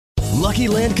Lucky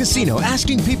Land Casino,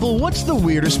 asking people, what's the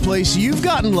weirdest place you've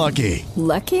gotten lucky?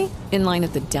 Lucky? In line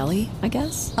at the deli, I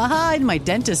guess? Aha, in my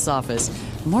dentist's office.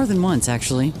 More than once,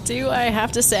 actually. Do I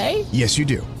have to say? Yes, you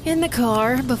do. In the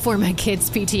car before my kids'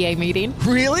 PTA meeting.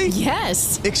 Really?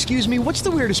 Yes. Excuse me, what's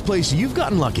the weirdest place you've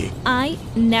gotten lucky? I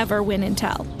never win and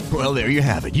tell. Well, there you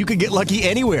have it. You can get lucky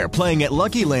anywhere, playing at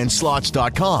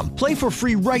LuckyLandSlots.com. Play for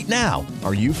free right now.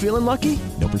 Are you feeling lucky?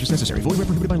 No purchase necessary. Void where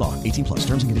prohibited by law. 18 plus.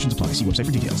 Terms and conditions apply. See website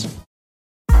for details.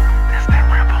 That's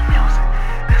that rebel music.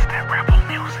 That's that rebel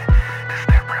music. That's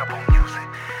that rebel music.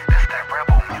 That's that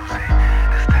rebel music.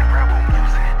 That's that rebel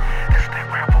music. That's that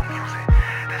rebel music.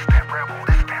 That's that rebel.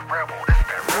 That's that rebel. That's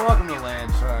that rebel. Welcome to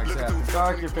Landsharks After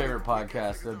Dark, your favorite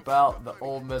podcast about the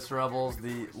Ole Miss Rebels,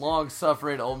 the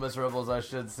long-suffering Ole Miss Rebels, I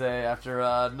should say, after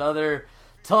another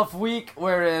tough week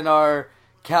wherein our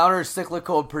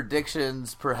counter-cyclical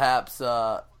predictions perhaps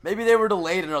maybe they were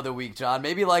delayed another week, John.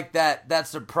 Maybe like that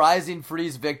surprising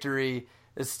Freeze victory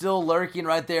is still lurking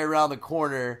right there around the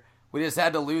corner. We just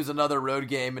had to lose another road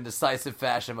game in decisive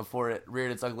fashion before it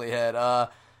reared its ugly head.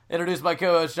 Introduce my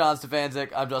co-host, John Stefanczyk.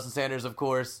 I'm Justin Sanders, of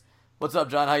course. What's up,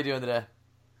 John? How you doing today?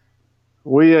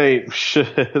 We ain't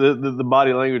shit. The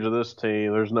body language of this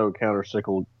team, there's no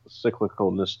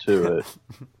cyclicalness to it.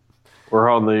 We're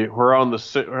on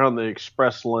the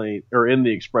express lane, or in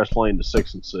the express lane to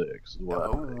 6-6. Is what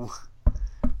I think.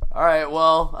 All right.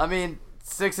 Well, I mean,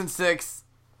 6-6.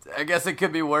 I guess it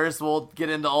could be worse. We'll get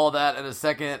into all that in a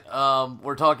second.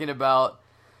 We're talking about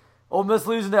Ole Miss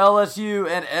losing to LSU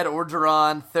and Ed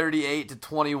Orgeron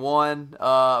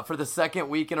 38-21 for the second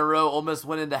week in a row. Ole Miss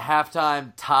went into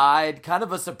halftime tied, kind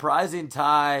of a surprising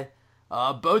tie.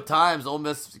 Both times, Ole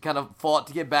Miss kind of fought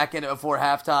to get back in it before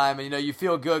halftime, and you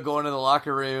feel good going to the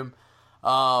locker room.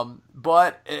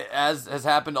 But as has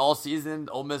happened all season,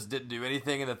 Ole Miss didn't do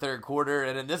anything in the third quarter,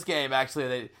 and in this game, actually,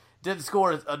 they didn't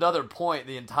score another point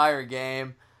the entire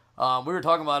game. We were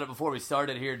talking about it before we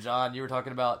started here, John. You were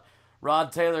talking about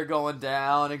Rod Taylor going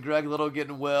down and Greg Little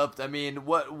getting whipped. I mean,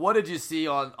 what did you see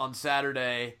on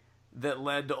Saturday that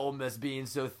led to Ole Miss being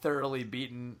so thoroughly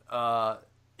beaten?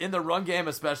 In the run game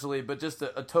especially, but just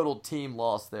a total team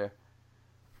loss there.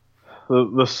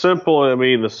 The simple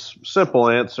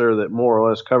answer that more or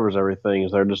less covers everything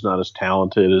is they're just not as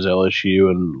talented as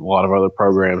LSU and a lot of other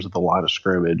programs at the line of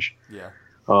scrimmage. Yeah.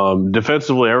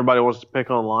 Defensively, everybody wants to pick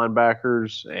on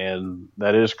linebackers, and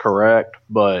that is correct,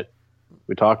 but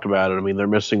we talked about it. I mean, they're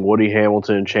missing Woody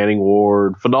Hamilton, Channing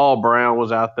Ward. Fadal Brown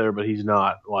was out there, but he's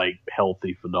not, like,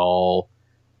 healthy Fadal.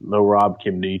 No Rob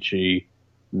Kimdichie.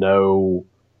 No...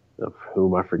 who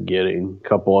am I forgetting? A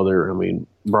couple other. I mean,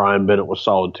 Brian Bennett was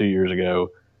solid 2 years ago.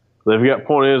 They've got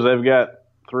 3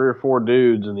 or 4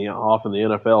 dudes in the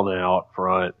NFL now up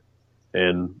front,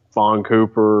 and Fawn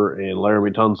Cooper and Laramie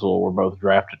Tunsil were both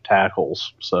drafted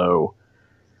tackles. So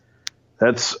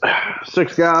that's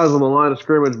 6 guys on the line of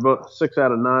scrimmage, but 6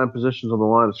 out of 9 positions on the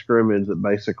line of scrimmage that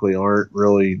basically aren't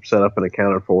really set up and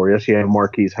accounted for. Yes, you have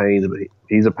Marquise Haynes, but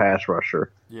he's a pass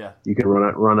rusher. Yeah, you can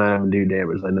run at him and do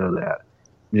damage. They know that.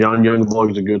 John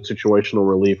Youngblood is a good situational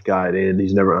relief guy, and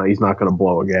he's not going to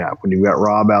blow a gap. When you've got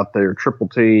Rob out there triple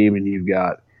team, and you've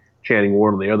got Channing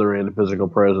Ward on the other end of physical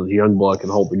presence, Youngblood can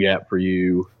hold the gap for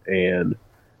you and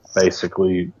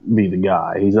basically be the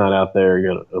guy. He's not out there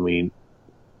when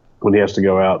he has to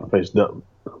go out and face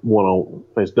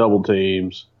double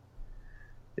teams,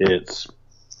 it's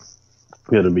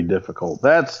going to be difficult.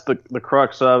 That's the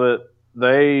crux of it.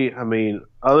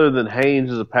 Other than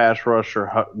Haynes as a pass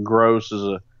rusher, Gross is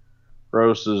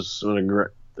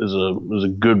a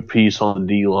good piece on the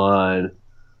D line.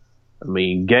 I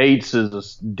mean, Gates is a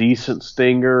decent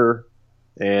stinger,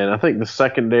 and I think the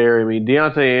secondary.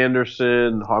 Deontay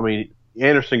Anderson.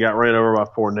 Anderson got ran over by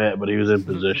Fournette, but he was in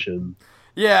position.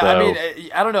 Yeah, so,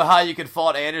 I don't know how you could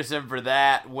fault Anderson for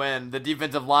that when the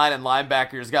defensive line and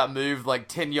linebackers got moved like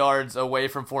 10 yards away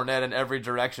from Fournette in every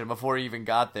direction before he even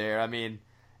got there.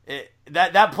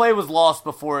 That play was lost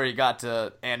before he got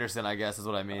to Anderson, I guess is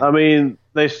what I mean.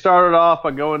 They started off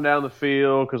by going down the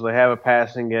field because they have a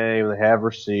passing game, they have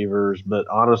receivers, but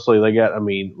honestly,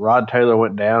 Rod Taylor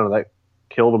went down and that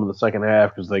killed him in the second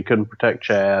half because they couldn't protect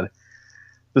Chad.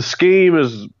 The scheme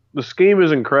is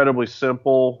incredibly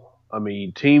simple.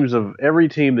 Every team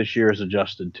this year has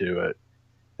adjusted to it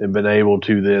and been able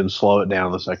to then slow it down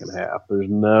in the second half. There's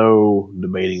no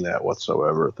debating that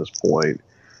whatsoever at this point.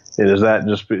 And is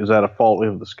that a fault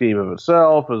of the scheme of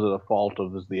itself? Is it a fault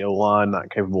of the O-line not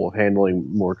capable of handling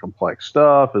more complex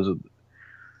stuff? Is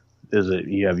it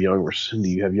you have young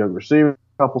receiver a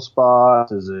couple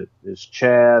spots? Is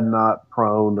Chad not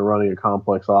prone to running a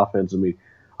complex offense?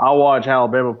 I'll watch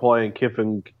Alabama play and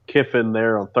Kiffin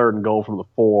there on 3rd and goal from the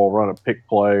 4, run a pick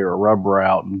play or a rub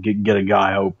route and get a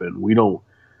guy open. I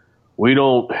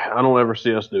don't ever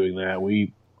see us doing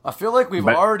that. I feel like we've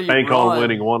already bank run on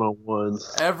winning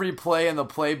one-on-ones. every play in the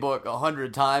playbook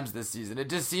 100 times this season. It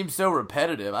just seems so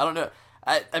repetitive. I don't know.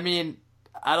 I mean,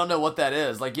 I don't know what that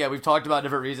is. Like, yeah, we've talked about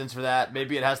different reasons for that.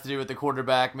 Maybe it has to do with the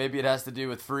quarterback. Maybe it has to do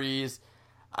with Freeze.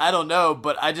 I don't know,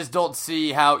 but I just don't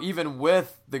see how, even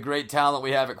with the great talent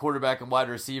we have at quarterback and wide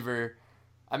receiver,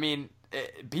 I mean,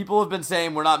 people have been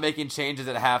saying we're not making changes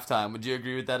at halftime. Would you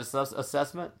agree with that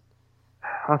assessment?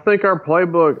 I think our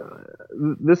playbook,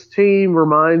 this team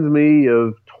reminds me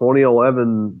of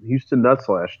 2011 Houston Nuts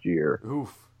last year.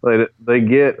 Oof. They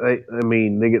get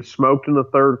smoked in the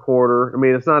 3rd quarter. I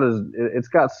mean, it's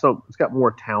got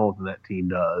more talent than that team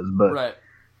does, but right.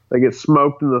 They get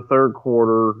smoked in the 3rd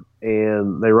quarter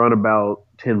and they run about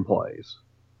 10 plays,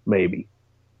 maybe.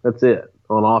 That's it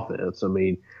on offense. I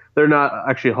mean, they're not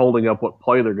actually holding up what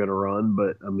play they're going to run,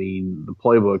 but I mean, the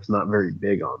playbook's not very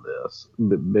big on this,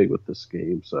 big with this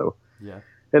scheme. So, yeah.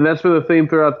 And that's been the theme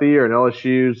throughout the year. And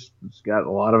LSU's got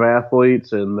a lot of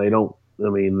athletes, and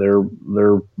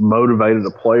they're motivated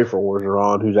to play for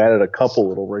Orgeron, who's added a couple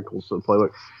little wrinkles to the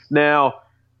playbook. Now,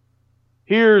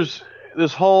 here's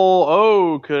this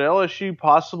whole, could LSU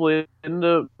possibly end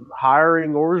up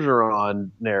hiring Orgeron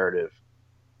narrative?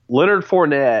 Leonard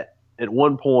Fournette at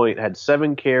one point had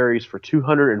 7 carries for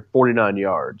 249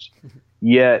 yards.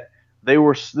 Yet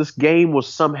this game was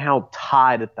somehow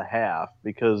tied at the half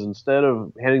because instead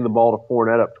of handing the ball to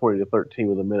Fournette up 20-13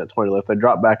 with a minute 20 left, they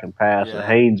dropped back and pass, and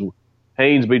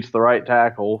Haynes beats the right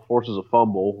tackle, forces a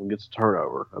fumble, and gets a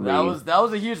turnover. That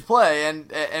was a huge play,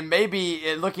 and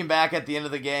maybe looking back at the end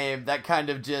of the game, that kind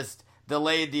of just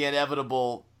delayed the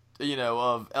inevitable,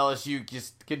 of LSU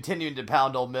just continuing to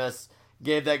pound Ole Miss,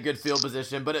 gave that good field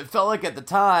position. But it felt like at the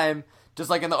time,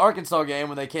 just like in the Arkansas game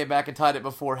when they came back and tied it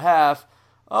before half,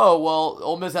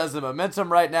 Ole Miss has the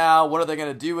momentum right now. What are they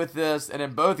going to do with this? And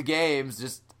in both games,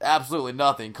 just absolutely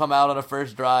nothing. Come out on a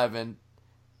first drive and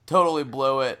totally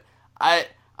blow it. I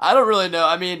don't really know.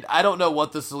 I mean, I don't know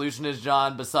what the solution is,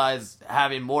 John, besides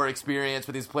having more experience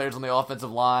with these players on the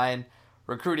offensive line,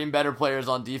 recruiting better players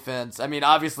on defense. I mean,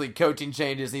 obviously, coaching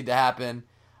changes need to happen.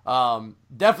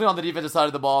 Definitely on the defensive side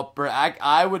of the ball.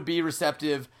 I would be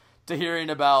receptive to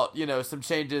hearing about, some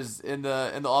changes in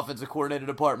the offensive coordinator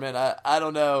department. I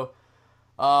don't know.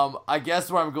 I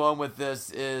guess where I'm going with this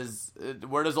is,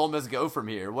 where does Ole Miss go from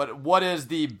here? What is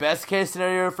the best case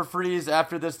scenario for Freeze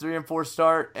after this 3-4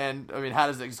 start? And I mean, how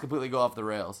does it just completely go off the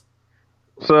rails?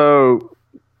 So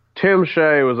Tim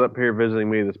Shea was up here visiting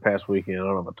me this past weekend. I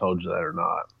don't know if I told you that or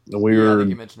not. I think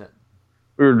you mentioned it.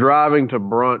 We were driving to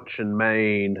brunch in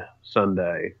Maine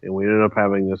Sunday, and we ended up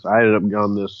having this. I ended up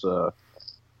on this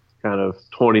kind of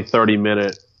 20, 30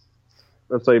 minute,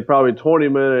 let's say probably 20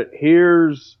 minute.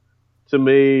 To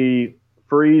me,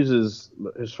 Freeze is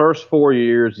his first 4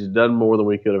 years. He's done more than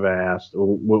we could have asked.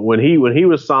 When he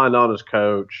was signed on as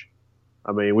coach,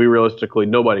 I mean, we realistically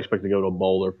nobody expected to go to a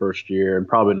bowl their first year, and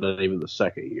probably not even the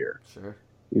second year. Sure,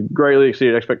 he greatly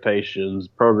exceeded expectations.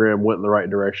 The program went in the right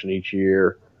direction each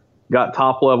year. Got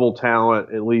top level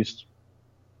talent, at least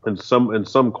in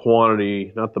some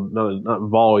quantity, not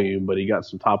volume, but he got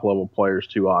some top level players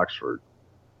to Oxford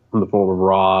in the form of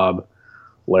Rob,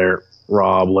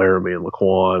 Laramie, and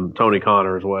Laquan, Tony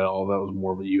Connor as well. That was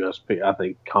more of a USP. I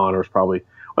think Connor's probably,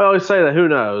 well, let's say that, who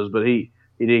knows, but he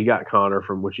got Connor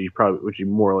from which he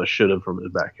more or less should have from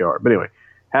his backyard. But anyway,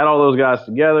 had all those guys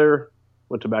together,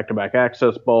 went to back-to-back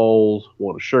Access Bowls,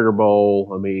 won a Sugar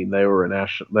Bowl. I mean, they were in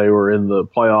the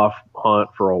playoff hunt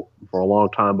for a long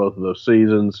time, both of those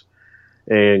seasons.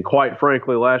 And quite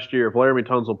frankly, last year, if Laramie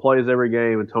Tunsil plays every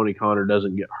game and Tony Connor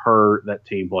doesn't get hurt, that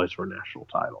team plays for a national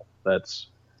title. That's,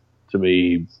 to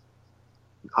me,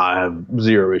 I have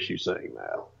zero issue saying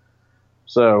that.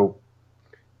 So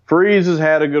Freeze has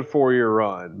had a good 4-year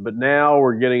run, but now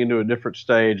we're getting into a different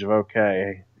stage of,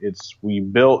 okay,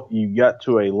 you got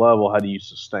to a level, how do you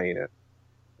sustain it?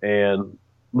 And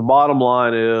the bottom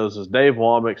line is Dave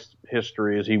Womack's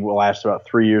history is he will last about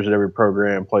 3 years at every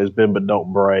program, plays bend but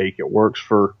don't break. It works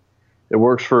for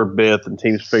a bit, and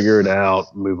teams figure it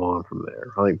out and move on from there.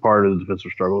 I think part of the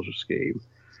defensive struggle is a scheme.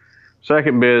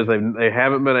 Second bit is they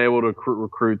haven't been able to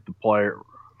recruit the player.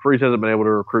 Freeze hasn't been able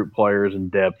to recruit players in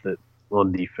depth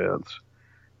on defense.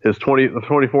 The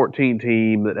 2014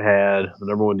 team that had the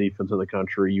number one defense in the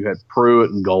country, you had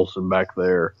Pruitt and Golson back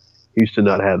there. Houston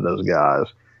not had those guys.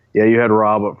 Yeah, you had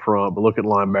Rob up front, but look at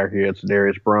linebacker. You had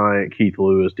Darius Bryant, Keith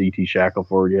Lewis, D.T.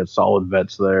 Shackelford. You had solid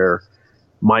vets there.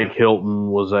 Mike Hilton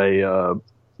was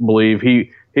believe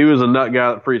he he was a nut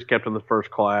guy that Freeze kept in the first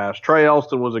class. Trey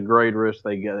Elston was a great risk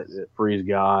that Freeze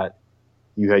got.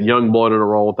 You had young blood in a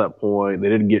role at that point. They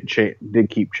did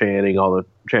keep Channing, all the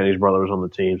Channing's brothers on the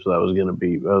team, so that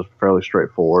was fairly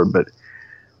straightforward. But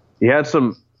he had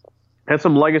some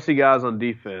legacy guys on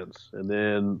defense, and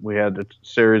then we had a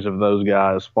series of those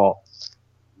guys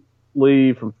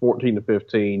leave from 14 to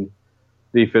 15.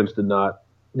 Defense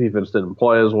didn't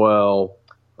play as well.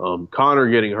 Connor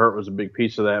getting hurt was a big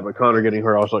piece of that, but Connor getting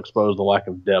hurt also exposed the lack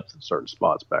of depth in certain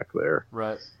spots back there.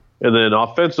 Right. And then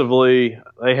offensively,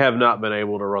 they have not been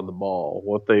able to run the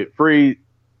ball. The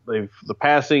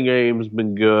passing game's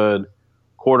been good,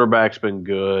 quarterback's been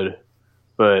good,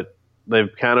 but they've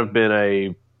kind of been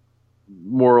a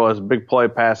more or less big play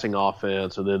passing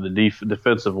offense, and then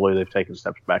defensively they've taken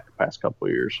steps back the past couple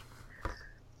of years.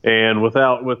 And with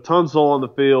Tunsil on the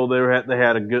field, they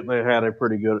had a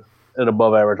pretty good and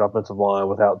above average offensive line.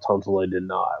 Without Tunsil, they did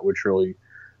not, which really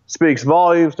speaks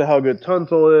volumes to how good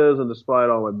Tunsil is. And despite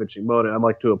all my bitching about it, I'd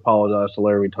like to apologize to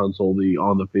Larry Tunsil, the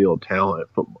on the field talent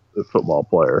football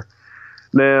player.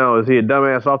 Now, is he a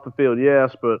dumbass off the field?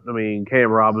 Yes, but I mean Cam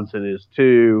Robinson is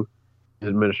too. His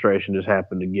administration just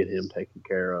happened to get him taken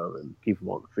care of and keep him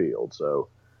on the field. So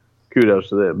kudos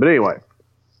to them. But anyway,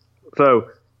 so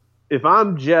if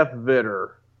I'm Jeff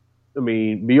Vitter, I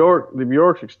mean, the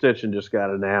Bjork's extension just got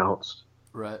announced.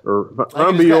 Right. Or if I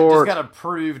I'm think Bjork, just got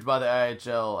approved by the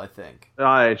IHL, I think.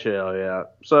 IHL, yeah.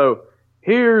 So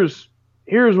here's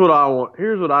what I want.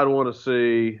 Here's what I'd want to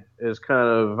see is kind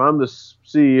of, if I'm the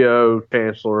CEO,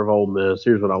 Chancellor of Ole Miss,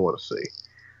 here's what I want to see.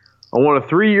 I want a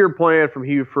 3-year plan from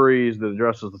Hugh Freeze that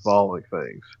addresses the following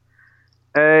things.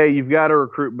 A, you've got to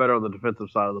recruit better on the defensive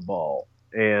side of the ball.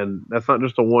 And that's not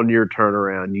just a 1-year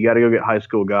turnaround. You got to go get high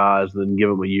school guys and then give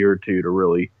them a year or two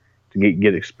to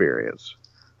get experience.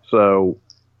 So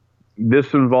this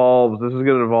is going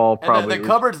to involve probably. And the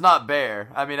cupboard's not bare.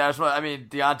 I mean,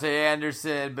 Deontay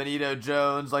Anderson, Benito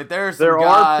Jones, like there guys.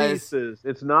 Are pieces.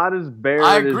 It's not as bare.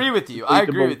 I agree with you. On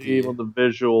the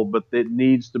visual, but it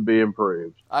needs to be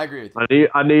improved. I agree with you.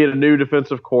 I need a new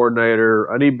defensive coordinator.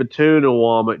 I need Batoon and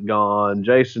Womack gone.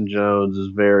 Jason Jones is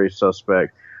very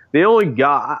suspect. The only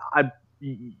guy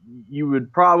you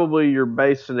would probably, your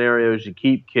base scenario is you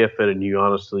keep Kiffin and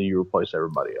you replace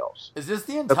everybody else. Is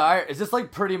this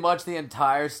like pretty much the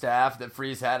entire staff that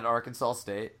Freeze had at Arkansas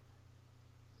State?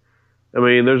 I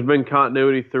mean, there's been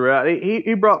continuity throughout.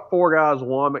 He brought 4 guys.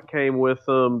 Womack came with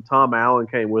him. Tom Allen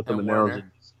came with him, and now he's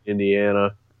in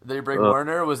Indiana. Did he bring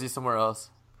Warner, or was he somewhere else?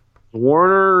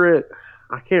 Warner,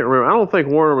 I can't remember. I don't think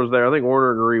Warner was there. I think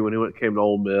Warner agreed when he came to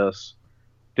Ole Miss.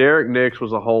 Derek Nix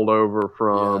was a holdover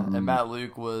from. Yeah, and Matt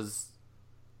Luke was.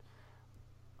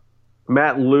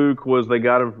 They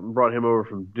brought him over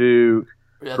from Duke.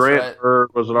 That's Grant right. Bird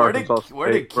was at Arkansas State.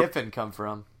 Where did Kiffin come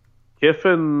from?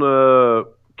 Kiffin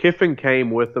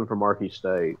came with them from Arkansas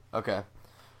State. Okay.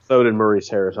 So did Maurice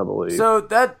Harris, I believe. So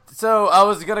I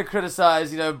was gonna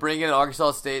criticize, bringing in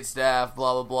Arkansas State staff,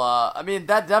 blah blah blah. I mean,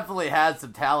 that definitely has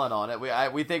some talent on it.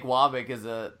 We think Womack is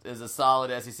a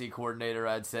solid SEC coordinator,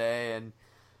 I'd say, and.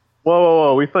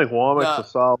 Whoa! We think Womack's a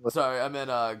solid. Sorry, I meant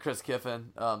Chris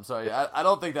Kiffin. Sorry, I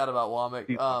don't think that about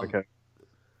Womack. Okay.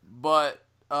 But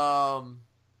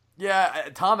yeah,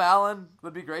 Tom Allen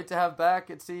would be great to have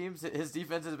back. It seems his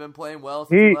defense has been playing well.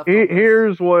 Since he left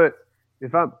here's what,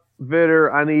 if I'm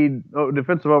Vitter, I need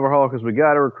defensive overhaul because we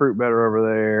got to recruit better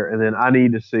over there, and then I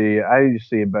need to see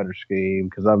a better scheme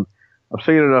because I've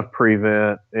seen enough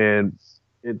prevent, and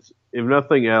it's, if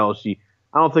nothing else,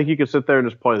 I don't think you can sit there and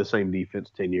just play the same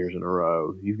defense 10 years in a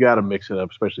row. You've got to mix it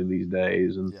up, especially these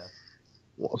days. And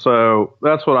so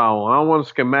that's what I want. I want a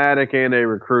schematic and a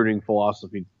recruiting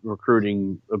philosophy,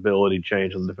 recruiting ability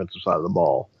change on the defensive side of the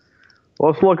ball.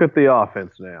 Let's look at the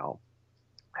offense now.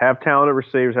 Have talented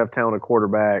receivers, have talented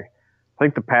quarterback. I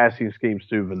think the passing scheme's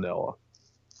too vanilla.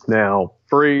 Now,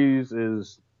 this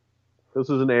is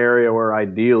an area where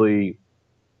ideally,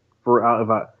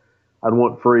 I'd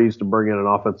want Freeze to bring in an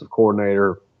offensive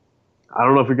coordinator. I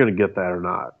don't know if you're going to get that or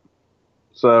not.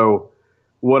 So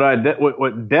what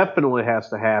definitely has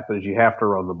to happen is you have to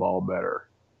run the ball better.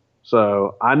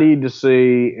 So I need to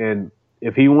see, and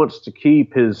if he wants to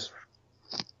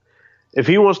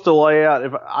lay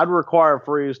out, I'd require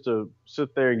Freeze to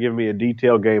sit there and give me a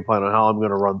detailed game plan on how I'm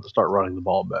going to start running the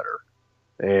ball better.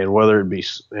 And whether it be,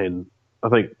 and I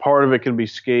think part of it can be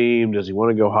scheme. Does he want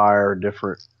to go hire a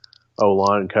different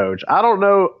O-line coach? I don't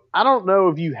know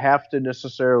if you have to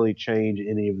necessarily change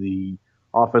any of the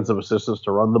offensive assistants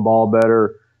to run the ball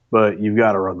better, but you've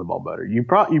got to run the ball better. You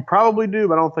probably do,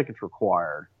 but I don't think it's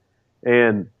required.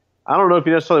 And I don't know if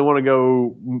you necessarily want to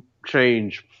go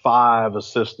change 5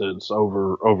 assistants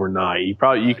overnight. You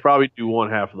could probably do one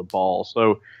half of the ball.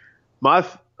 So my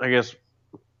thought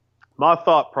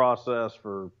process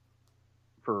for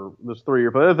this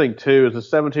 3-year. But the other thing too is the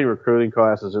 17 recruiting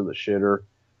class is in the shitter.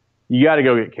 You got to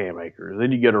go get Cam Akers.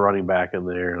 Then you get a running back in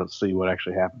there and let's see what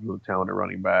actually happens with the talented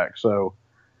running back. So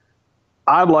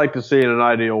I'd like to see in an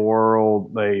ideal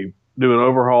world they do an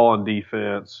overhaul on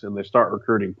defense and they start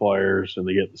recruiting players and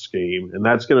they get the scheme. And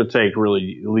that's going to take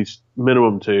really at least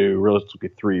minimum 2, realistically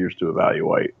 3 years to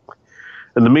evaluate.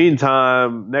 In the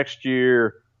meantime, next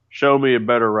year, show me a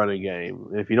better running game.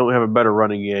 If you don't have a better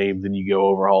running game, then you go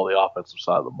overhaul the offensive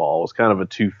side of the ball. It's kind of a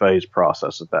 2-phase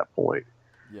process at that point.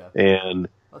 Yeah. And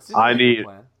I need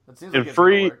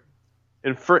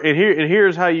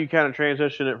here's how you kind of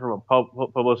transition it from a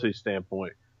publicity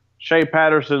standpoint. Shea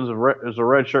Patterson's is a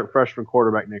redshirt freshman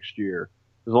quarterback next year.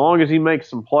 As long as he makes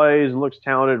some plays and looks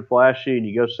talented and flashy, and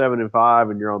you go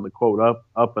 7-5, and you're on the quote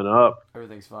up and up,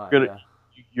 everything's fine.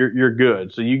 You're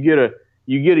good. So you get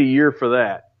a year for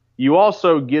that. You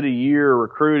also get a year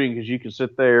recruiting because you can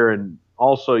sit there and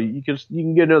also you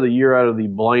can get another year out of the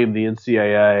blame the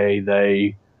NCAA.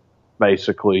 They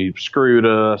basically screwed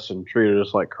us and treated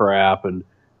us like crap, and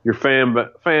your fan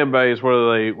base,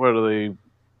 whether they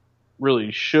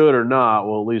really should or not,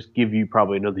 will at least give you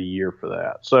probably another year for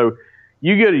that. So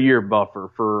you get a year buffer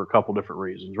for a couple different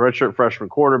reasons. Redshirt freshman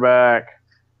quarterback,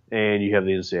 and you have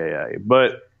the NCAA.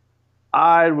 But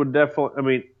I'd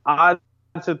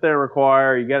sit there and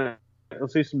require, you got to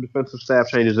see some defensive staff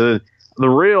changes. And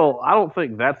I don't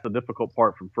think that's the difficult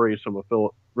part from Freeze, so I'm going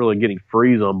to really getting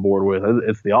Freeze on board with.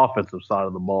 It's the offensive side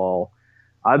of the ball.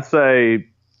 I'd say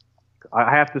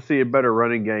I have to see a better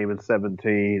running game in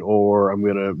 17, or I'm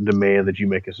going to demand that you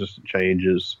make assistant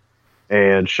changes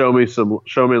and show me a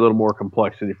little more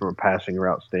complexity from a passing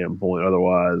route standpoint.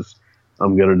 Otherwise,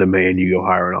 I'm going to demand you go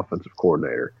hire an offensive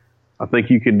coordinator. I think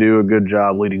you can do a good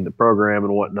job leading the program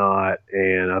and whatnot,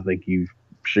 and I think you've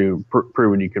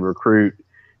proven you can recruited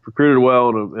well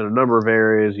in a number of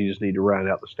areas. You just need to round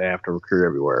out the staff to recruit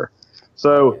everywhere.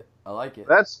 So I like it.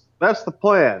 That's the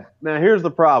plan. Now here's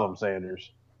the problem,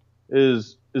 Sanders.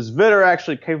 Is Vitter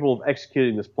actually capable of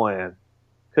executing this plan?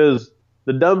 Because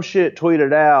the dumb shit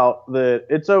tweeted out that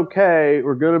it's okay,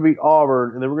 we're going to beat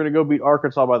Auburn, and then we're going to go beat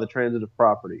Arkansas by the transitive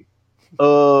property. We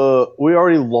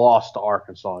already lost to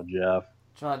Arkansas, Jeff.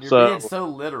 John, you're being so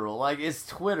literal. Like, it's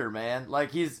Twitter, man.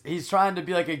 Like, he's trying to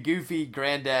be like a goofy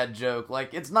granddad joke.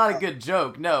 Like, it's not a good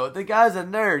joke. No, the guy's a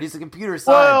nerd. He's a computer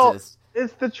scientist. Well,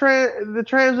 it's the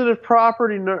transitive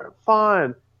property nerd.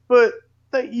 Fine. But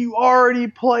that you already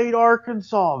played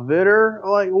Arkansas, Vitter.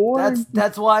 Like, what?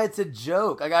 That's why it's a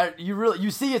joke.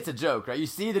 You see it's a joke, right? You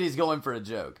see that he's going for a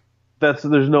joke. There's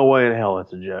no way in hell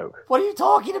it's a joke. What are you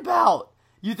talking about?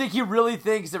 You think he really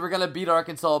thinks that we're gonna beat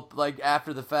Arkansas like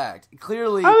after the fact?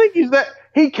 Clearly, I think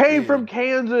he came from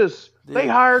Kansas. They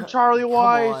hired Charlie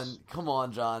Weiss. Come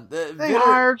on, John. They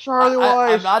hired Charlie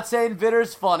Weiss. I'm not saying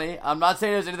Vitter's funny. I'm not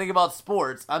saying there's anything about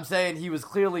sports. I'm saying he was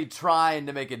clearly trying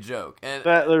to make a joke. And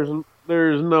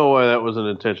there's no way that was an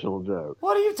intentional joke.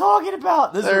 What are you talking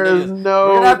about? There's no way.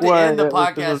 We're gonna have to end the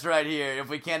podcast right here if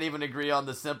we can't even agree on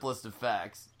the simplest of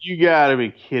facts. You gotta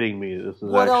be kidding me.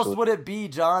 What else would it be,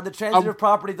 John? The transitive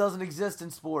property doesn't exist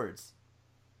in sports.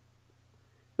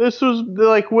 This was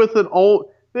like with an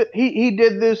old. He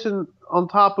did this on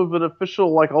top of an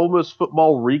official like Ole Miss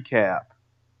football recap.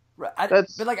 Right.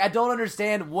 I don't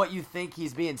understand what you think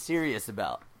he's being serious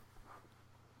about.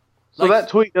 So that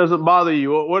tweet doesn't bother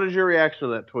you. What is your reaction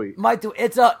to that tweet?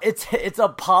 It's a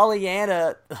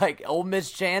Pollyanna, like Ole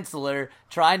Miss Chancellor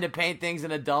trying to paint things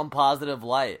in a dumb positive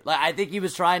light. Like, I think he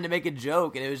was trying to make a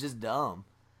joke and it was just dumb.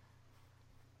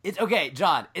 It's okay,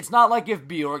 John. It's not like if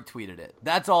Bjork tweeted it.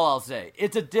 That's all I'll say.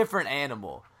 It's a different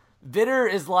animal.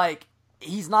 Vitter is like,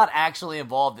 he's not actually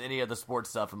involved in any of the sports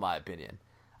stuff, in my opinion.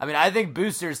 I mean, I think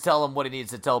boosters tell him what he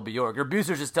needs to tell Bjork, or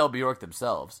boosters just tell Bjork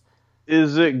themselves.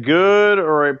 Is it good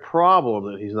or a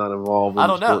problem that he's not involved in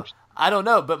sports? I don't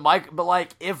know, but like,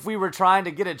 if we were trying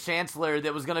to get a chancellor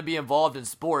that was going to be involved in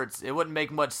sports, it wouldn't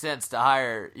make much sense to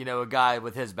hire, a guy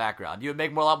with his background. You would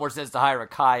make a lot more sense to hire a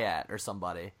Kayat or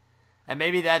somebody. And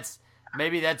maybe that's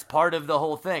part of the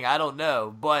whole thing. I don't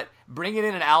know. But bringing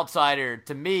in an outsider,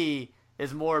 to me,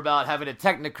 is more about having a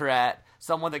technocrat,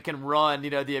 someone that can run,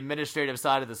 the administrative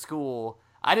side of the school.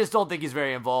 I just don't think he's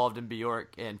very involved in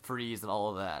Bjork and Freeze and all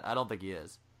of that. I don't think he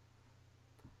is.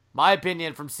 My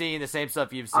opinion from seeing the same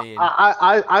stuff you've seen.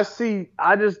 I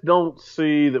just don't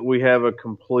see that we have a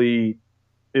complete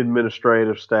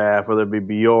administrative staff, whether it be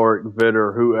Bjork,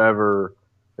 Vitter, whoever,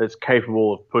 that's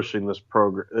capable of pushing this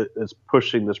program. It's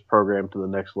pushing this program to the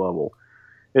next level.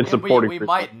 And supporting. We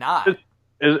might not.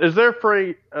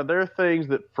 Are there things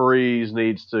that Freeze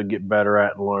needs to get better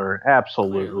at and learn?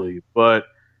 Absolutely. Clearly. But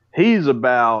he's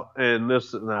about, and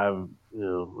I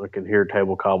can hear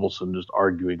Table Cobbleson just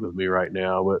arguing with me right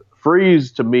now. But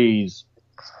Freeze, to me, he's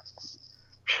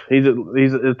at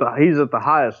the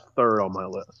highest third on my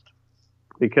list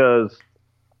because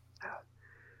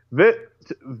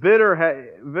Vitter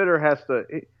has to.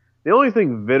 The only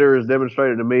thing Vitter has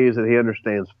demonstrated to me is that he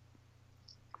understands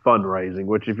fundraising.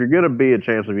 Which, if you're going to be a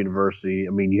Chancellor University,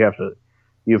 I mean, you have to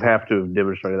have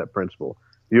demonstrated that principle.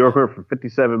 New York went from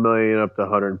 $57 million up to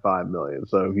 $105 million.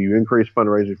 So if you increase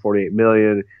fundraising to $48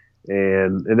 million,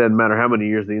 and it doesn't matter how many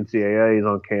years the NCAA is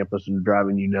on campus and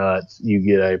driving you nuts, you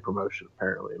get a promotion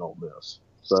apparently in Ole Miss.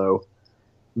 So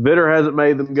Vitter hasn't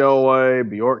made them go away.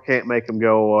 Bjork can't make them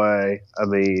go away. I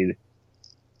mean,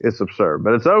 it's absurd,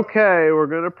 but it's okay. We're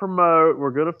going to promote.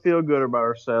 We're going to feel good about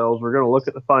ourselves. We're going to look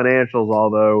at the financials.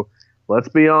 Although, let's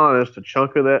be honest, a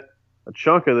chunk of this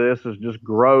is just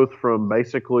growth from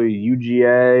basically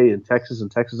UGA and Texas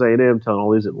A&M telling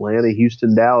all these Atlanta,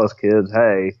 Houston, Dallas kids,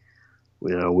 hey,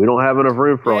 we don't have enough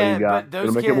room for all you guys. It's going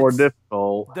to make it more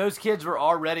difficult. Those kids were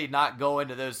already not going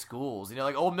to those schools.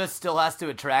 Like Ole Miss still has to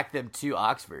attract them to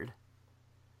Oxford.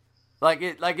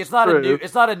 It's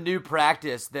not a new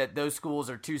practice that those schools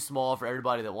are too small for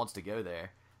everybody that wants to go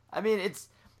there. I mean, it's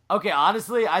okay.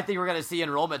 Honestly, I think we're going to see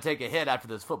enrollment take a hit after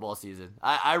this football season.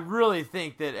 I really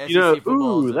think that SEC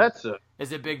football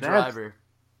is a big driver.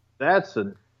 I'm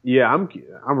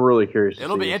really curious.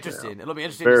 It'll be interesting. It'll be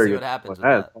interesting to see what happens. I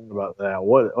hadn't thought about that.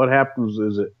 What happens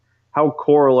is how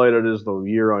correlated is the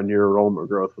year-on-year enrollment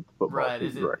growth with the football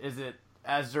season? Right. Is it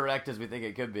as direct as we think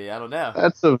it could be? I don't know.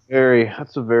 That's a very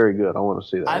good. I want to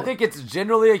see that. I think it's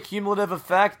generally a cumulative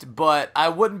effect, but I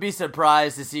wouldn't be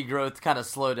surprised to see growth kind of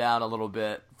slow down a little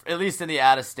bit, at least in the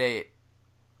out-of-state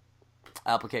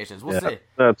applications. We'll see.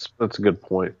 That's a good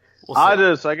point. I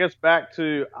guess back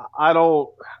to I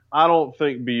don't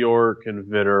think Bjork and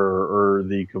Vitter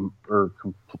are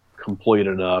complete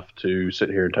enough to sit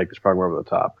here and take this program over the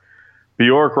top.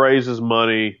 Bjork raises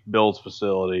money, builds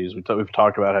facilities. We've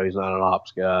talked about how he's not an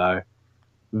ops guy.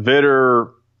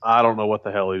 Vitter, I don't know what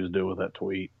the hell he was doing with that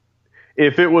tweet.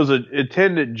 If it was an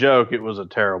intended joke, it was a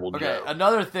terrible joke. Okay,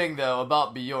 another thing though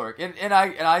about Bjork, and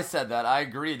I said that I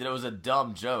agree that it was a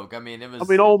dumb joke. I mean,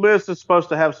 Ole Miss is supposed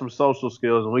to have some social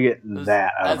skills, and we get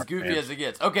that as goofy as it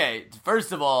gets. Okay,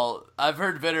 first of all, I've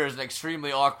heard Vitter is an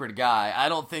extremely awkward guy. I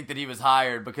don't think that he was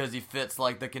hired because he fits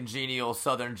like the congenial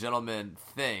Southern gentleman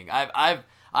thing.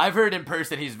 I've heard in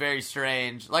person he's very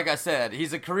strange. Like I said,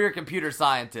 he's a career computer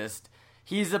scientist.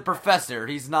 He's a professor.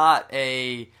 He's not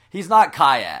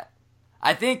Kayat.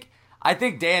 I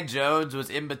think Dan Jones was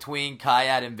in between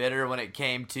Kayat and Vitter when it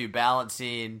came to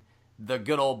balancing the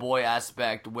good old boy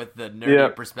aspect with the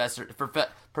nerdy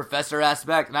professor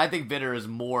aspect, and I think Vitter is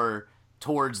more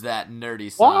towards that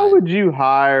nerdy side. Why would you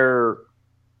hire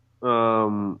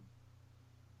Vitter?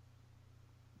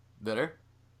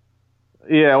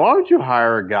 Yeah, why would you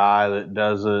hire a guy that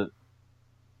doesn't?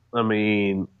 I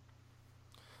mean.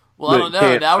 Well, I don't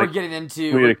know. Now we're getting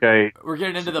into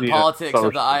the politics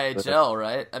of the IHL,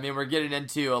 right? I mean, we're getting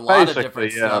into a lot of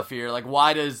different stuff here. Like,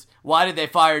 why did they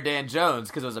fire Dan Jones?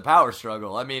 Because it was a power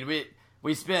struggle. I mean,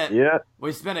 we spent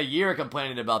a year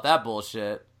complaining about that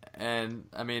bullshit, and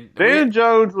I mean, Dan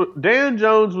Jones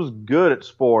was good at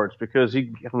sports because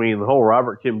the whole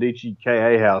Robert Kimdichie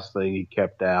KA House thing he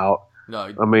kept out.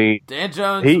 No, I mean, Dan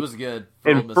Jones was good.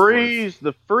 And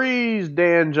the Freeze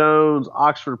Dan Jones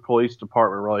Oxford Police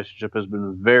Department relationship has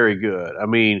been very good. I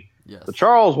mean, the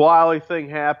Charles Wiley thing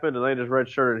happened, and they just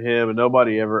redshirted him, and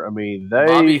nobody ever. I mean,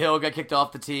 Bobby Hill got kicked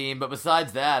off the team, but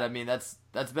besides that, I mean, that's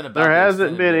been about. There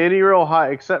hasn't been any real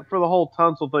high, except for the whole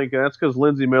Tunsil thing. That's because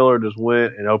Lindsey Miller just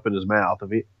went and opened his mouth.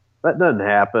 That doesn't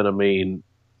happen, I mean,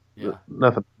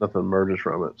 nothing emerges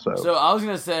from it. So I was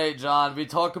gonna say, John, we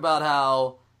talk about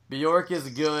how Bjork is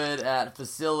good at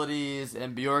facilities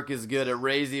and Bjork is good at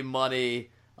raising money.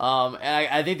 And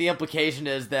I think the implication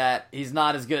is that he's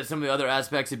not as good at some of the other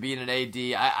aspects of being an AD.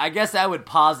 I guess I would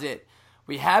posit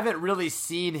we haven't really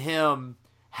seen him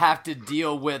have to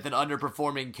deal with an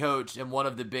underperforming coach in one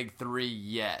of the big three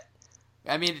yet.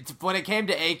 I mean, when it came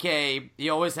to AK, he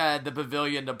always had the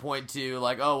pavilion to point to,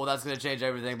 like, oh, well, that's going to change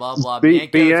everything, blah, blah.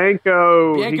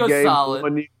 Bianco's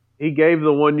solid. He gave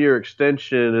the 1-year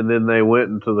extension, and then they went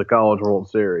into the College World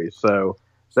Series. So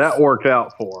that worked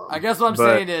out for him. I guess what I'm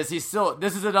saying is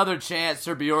this is another chance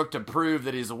for Bjork to prove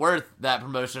that he's worth that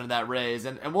promotion and that raise,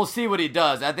 and we'll see what he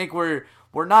does. I think we're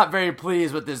not very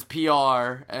pleased with his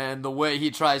PR and the way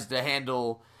he tries to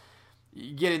handle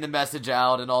getting the message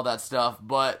out and all that stuff.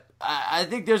 But I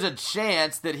think there's a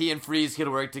chance that he and Freeze could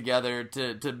work together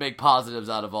to make positives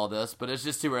out of all this. But it's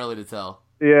just too early to tell.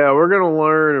 Yeah, we're gonna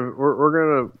learn.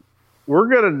 We're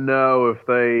gonna know if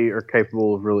they are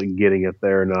capable of really getting it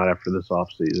there or not after this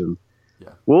offseason. Yeah.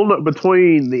 We'll know,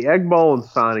 between the Egg Bowl and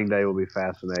signing day will be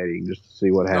fascinating just to see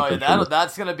what happens.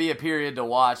 That's going to be a period to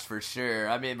watch for sure.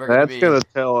 I mean, that's going to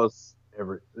tell us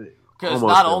everything. Because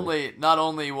not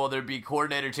only will there be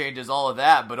coordinator changes, all of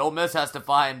that, but Ole Miss has to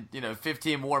find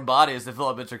 15 warm bodies to fill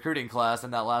up its recruiting class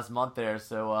in that last month there.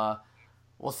 So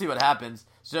we'll see what happens.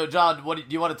 So John, do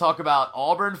you want to talk about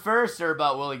Auburn first or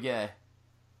about Willie Gay?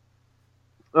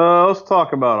 Let's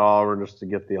talk about Auburn just to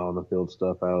get the on-the-field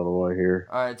stuff out of the way here.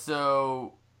 All right,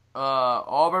 so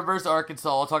Auburn versus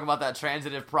Arkansas. We'll talk about that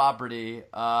transitive property.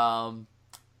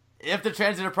 If the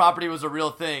transitive property was a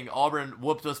real thing, Auburn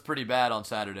whooped us pretty bad on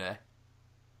Saturday.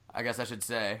 I guess I should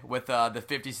say, with the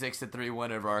 56-3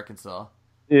 win over Arkansas.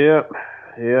 Yep.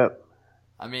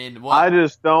 I mean, I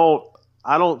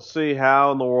don't see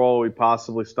how in the world we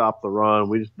possibly stop the run.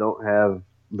 We just don't have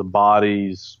the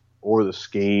bodies or the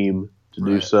scheme to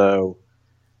do so.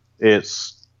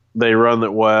 They run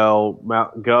it well.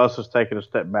 Gus has taken a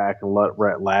step back and let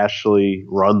Rhett Lashley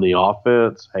run the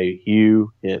offense. Hey,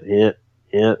 Hugh, hit.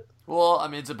 Well, I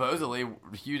mean, supposedly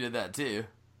Hugh did that too.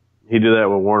 He did that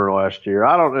with Warner last year.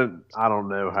 I don't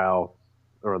know how,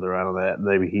 or they're out of that.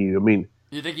 Maybe Hugh. I mean,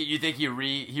 you think he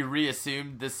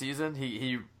reassumed this season?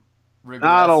 He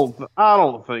regressed? I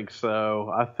don't think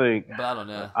so. But I don't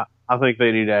know. I think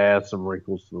they need to add some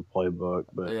wrinkles to the playbook.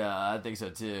 But yeah, I think so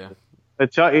too.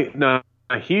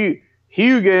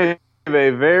 Hugh gave a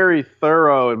very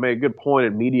thorough and made a good point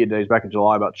at media days back in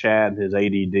July about Chad and his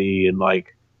ADD and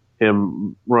like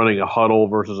him running a huddle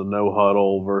versus a no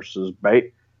huddle versus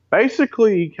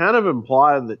basically he kind of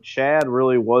implied that Chad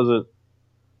really wasn't.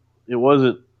 It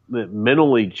wasn't that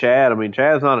mentally Chad. I mean,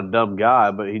 Chad's not a dumb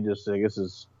guy, but he just I guess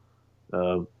is.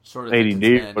 ADD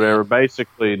or whatever,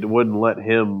 basically wouldn't let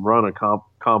him run a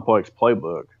complex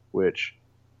playbook, which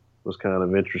was kind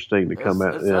of interesting to come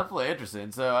out. It's definitely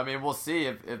interesting. So, I mean, we'll see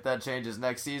if that changes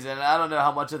next season. And I don't know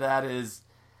how much of that is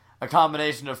a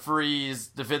combination of Freeze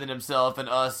defending himself and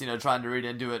us, trying to read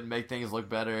into it and make things look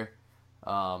better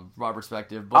from our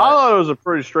perspective. But I thought it was a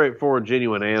pretty straightforward,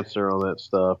 genuine answer on that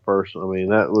stuff, personally. I mean,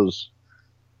 that was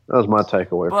my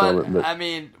takeaway from it. But I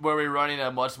mean, were we running a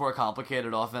much more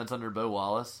complicated offense under Bo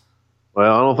Wallace?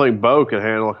 Well, I don't think Bo can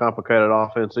handle a complicated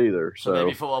offense either. So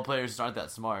maybe football players just aren't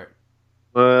that smart.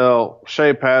 Well,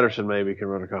 Shea Patterson maybe can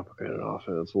run a complicated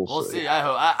offense. We'll see. I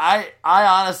hope. I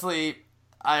honestly,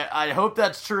 I hope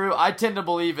that's true. I tend to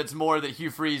believe it's more that Hugh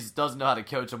Freeze doesn't know how to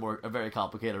coach a very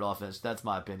complicated offense. That's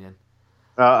my opinion.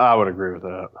 I would agree with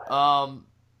that.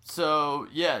 So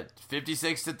yeah,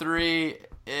 56-3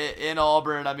 in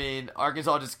Auburn. I mean,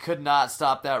 Arkansas just could not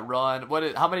stop that run.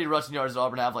 How many rushing yards did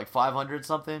Auburn have? Like 500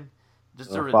 something?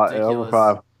 Just a ridiculous. Over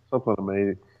 5, something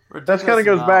amazing. That kind of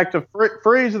goes back to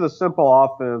Freeze of the simple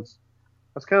offense.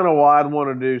 That's kind of why I'd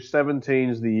want to do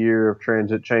 17's the year of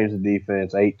change the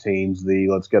defense, 18's the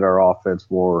let's get our offense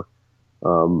more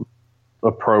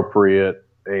appropriate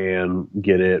and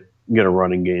get a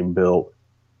running game built.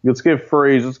 Let's give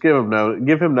him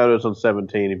notice on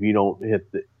 17 if you don't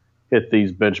hit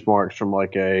these benchmarks from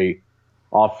like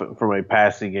from a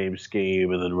passing game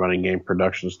scheme and then running game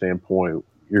production standpoint.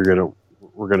 We're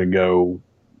gonna go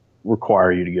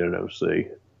require you to get an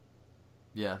OC.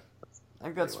 Yeah, I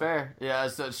think that's fair. Yeah,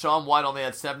 so Sean White only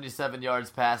had 77 yards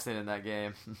passing in that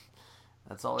game.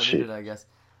 That's all he needed, I guess.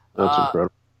 That's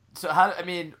incredible. So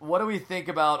what do we think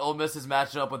about Ole Miss's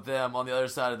matchup with them on the other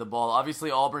side of the ball? Obviously,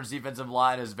 Auburn's defensive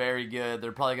line is very good.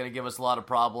 They're probably going to give us a lot of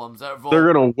problems. They're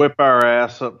going to whip our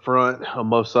ass up front on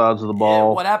both sides of the ball.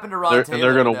 Yeah, what happened to Rod Taylor? And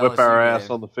they're going to whip our ass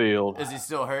on the field. Is he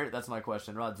still hurt? That's my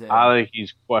question. Rod Taylor. I think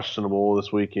he's questionable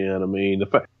this weekend. I mean, the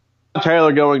fact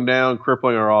Taylor going down,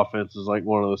 crippling our offense is like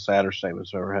one of the sadder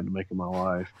statements I've ever had to make in my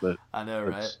life. But I know,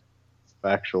 right? It's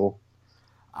factual.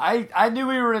 I knew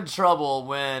we were in trouble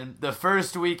when the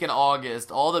first week in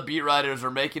August, all the beat writers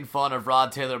were making fun of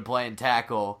Rod Taylor playing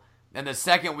tackle, and the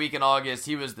second week in August,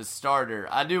 he was the starter.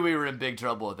 I knew we were in big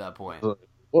trouble at that point.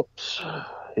 Whoops.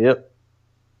 Yep.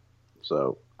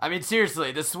 So. I mean,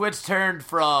 seriously, the switch turned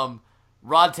from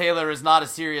Rod Taylor is not a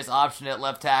serious option at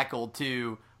left tackle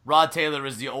to Rod Taylor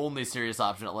is the only serious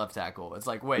option at left tackle. It's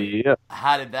like, wait,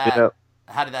 how did that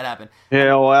happen?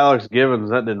 Yeah, well, Alex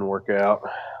Givens, that didn't work out.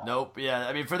 Nope. Yeah,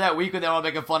 I mean, for that week when they were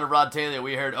making fun of Rod Taylor,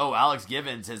 we heard, Alex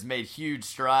Givens has made huge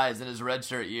strides in his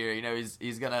redshirt year.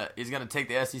 He's gonna take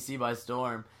the SEC by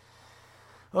storm.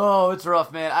 Oh, it's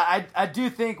rough, man. I do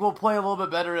think we'll play a little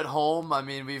bit better at home. I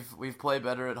mean, we've played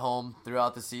better at home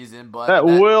throughout the season, but that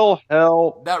will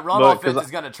help. That run offense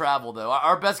is going to travel, though.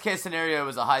 Our best case scenario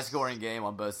is a high scoring game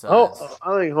on both sides. Oh,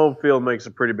 I think home field makes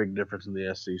a pretty big difference in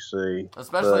the SEC,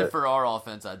 especially for our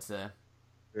offense, I'd say.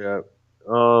 Yeah.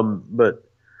 But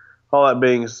all that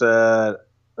being said,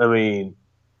 I mean.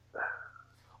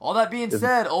 All that being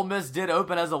said, Ole Miss did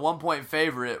open as a 1-point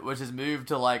favorite, which has moved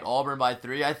to like Auburn by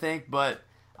 3, I think. But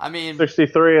I mean,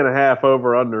 63.5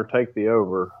 over under. Take the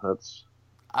over.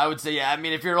 I would say, yeah. I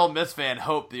mean, if you're an Ole Miss fan,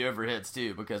 hope the over hits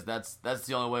too, because that's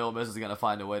the only way Ole Miss is going to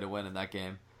find a way to win in that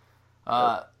game.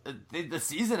 The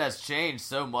season has changed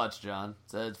so much, John,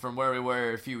 from where we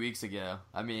were a few weeks ago.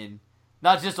 I mean,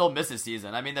 not just Ole Miss's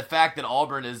season. I mean, the fact that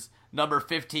Auburn is number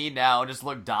 15 now and just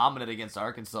looked dominant against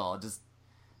Arkansas.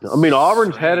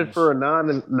 Auburn's headed for a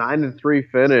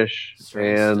 9-3 finish,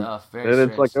 and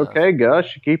it's like, stuff. Okay,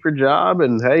 Gus, you keep your job,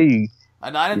 and hey,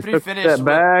 a 9-3 finish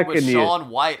with Sean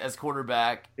White as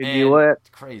quarterback, and you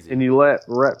let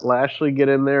Rhett Lashley get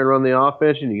in there and run the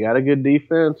offense, and you got a good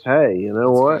defense. Hey, you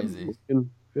know what? You can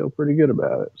feel pretty good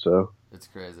about it. So it's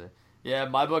crazy. Yeah,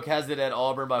 my book has it at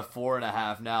Auburn by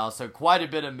 4.5 now, so quite a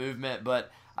bit of movement,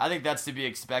 but I think that's to be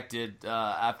expected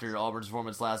after Auburn's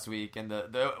performance last week, and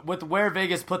with where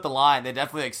Vegas put the line, they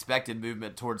definitely expected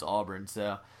movement towards Auburn.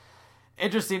 So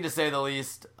interesting to say the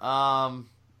least.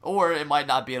 Or it might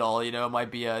not be at all. You know, it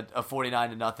might be a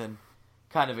 49-0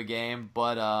 kind of a game.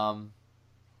 But I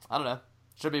don't know.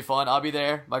 Should be fun. I'll be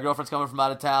there. My girlfriend's coming from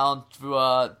out of town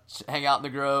to hang out in the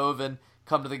Grove and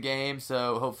come to the game.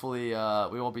 So hopefully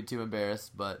we won't be too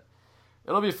embarrassed. But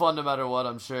it'll be fun no matter what,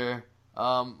 I'm sure.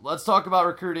 Let's talk about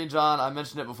recruiting, John. I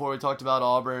mentioned it before we talked about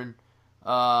Auburn.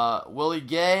 Willie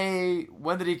Gay,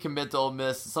 when did he commit to Ole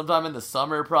Miss? Sometime in the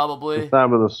summer, probably.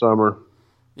 Sometime in the summer.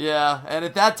 Yeah, and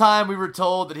at that time we were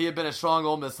told that he had been a strong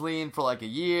Ole Miss lean for like a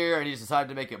year, and he just decided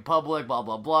to make it public, blah,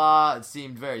 blah, blah. It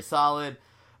seemed very solid.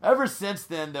 Ever since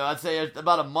then, though, I'd say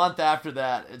about a month after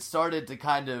that, it started to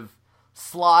kind of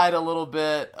slide a little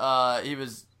bit. He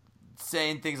was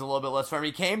saying things a little bit less firm.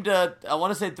 He came to, I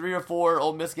want to say 3 or 4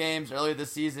 Ole Miss games earlier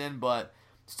this season, but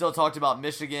still talked about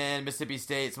Michigan, Mississippi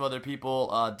State, some other people.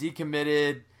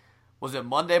 Decommitted. Was it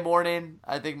Monday morning?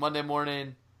 I think Monday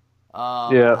morning.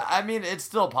 Yeah. I mean, it's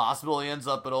still possible he ends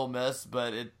up at Ole Miss,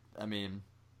 but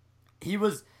he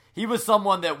was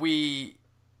someone that we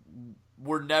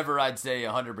were never, I'd say,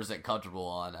 100% comfortable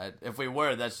on. If we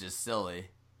were, that's just silly.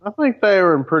 I think they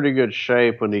were in pretty good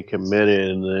shape when he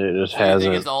committed, and it just hasn't. You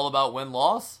think it's all about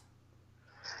win-loss?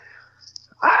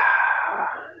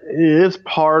 It's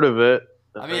part of it.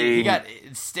 I mean, he got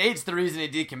State's the reason he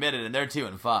decommitted, and they're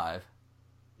 2-5.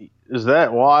 Is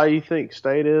that why you think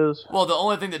State is? Well, the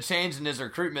only thing that changed in his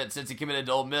recruitment since he committed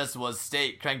to Ole Miss was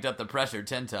State cranked up the pressure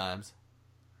 10 times.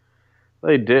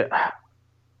 They did.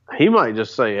 He might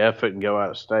just say F it and go out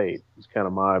of State. It's kind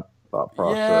of my thought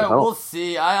process. Yeah, we'll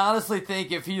see. I honestly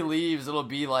think if he leaves, it'll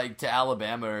be like to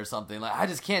Alabama or something. Like, I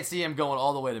just can't see him going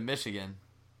all the way to Michigan.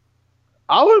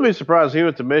 I wouldn't be surprised if he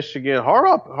went to Michigan.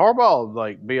 Harbaugh would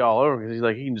like be all over because he's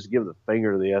like he can just give the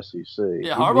finger to the SEC.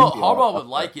 Yeah, Harbaugh would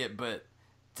like it, but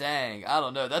dang, I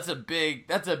don't know. That's a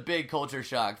big culture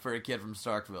shock for a kid from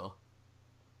Starkville.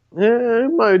 Yeah,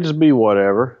 it might just be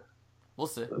whatever. We'll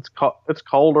see. It's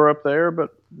colder up there,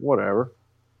 but whatever.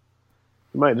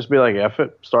 It might just be like, F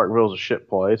it, Starkville's a shit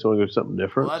place, so we'll do something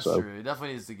different. Well, that's true. He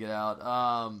definitely needs to get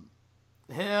out.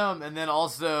 Him, and then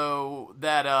also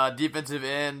that defensive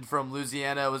end from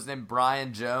Louisiana was named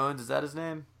Brian Jones. Is that his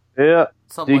name? Yeah.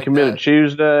 Something decommitted like that.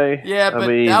 Tuesday. Yeah, but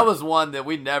that was one that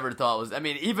we never thought was. I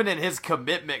mean, even in his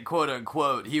commitment, quote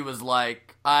unquote, he was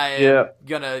like, I am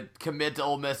gonna commit to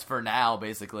Ole Miss for now,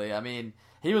 basically. I mean,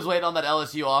 he was waiting on that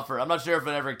LSU offer. I'm not sure if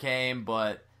it ever came,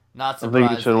 but not surprised. I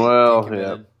think he said, well,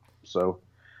 yeah. So,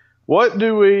 what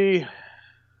do we?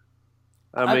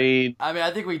 I mean,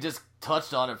 I think we just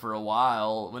touched on it for a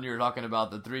while when you were talking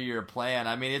about the 3-year plan.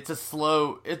 I mean, it's a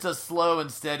slow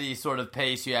and steady sort of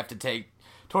pace you have to take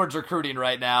towards recruiting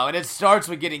right now, and it starts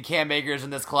with getting Cam Akers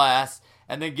in this class,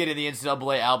 and then getting the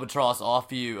NCAA albatross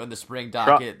off you in the spring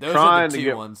docket. Those are the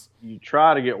two ones. You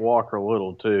try to get Walker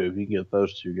Little too if you can get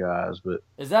those two guys, but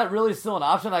is that really still an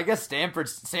option? I guess Stanford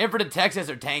and Texas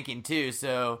are tanking too,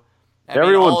 so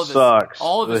everyone sucks.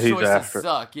 All of his choices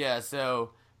suck. Yeah,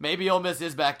 so maybe Ole Miss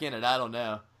is back in it. I don't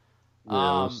know.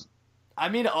 Yes. I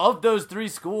mean, of those 3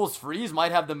 schools, Freeze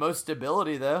might have the most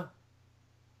stability, though.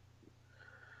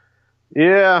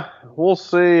 Yeah, we'll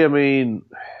see. I mean,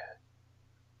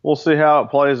 we'll see how it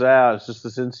plays out. It's just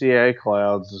this NCAA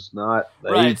clouds. It's not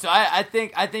right. So I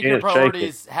think your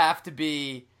priorities have to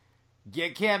be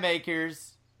get Cam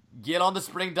Akers, get on the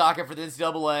spring docket for the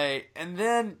NCAA, and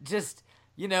then just,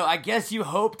 I guess you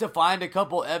hope to find a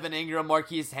couple Evan Ingram,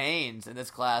 Marquise Haynes in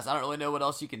this class. I don't really know what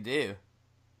else you can do.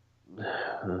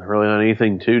 Really not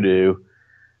anything to do.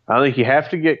 I think you have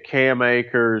to get Cam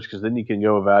Akers because then you can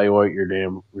go evaluate your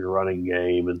running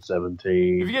game in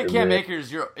 17. If you get Cam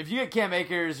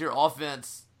Akers, your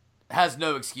offense has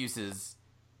no excuses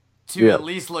to at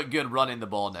least look good running the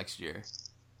ball next year.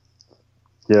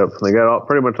 Yep, they got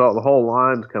pretty much the whole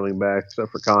line's coming back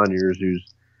except for Conyers,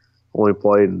 who's only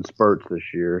played in spurts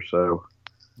this year. So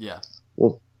yeah,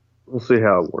 we'll see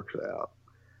how it works out.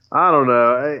 I don't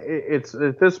know. It's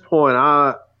at this point,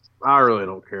 I really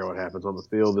don't care what happens on the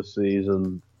field this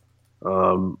season.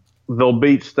 They'll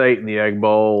beat State in the Egg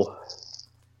Bowl,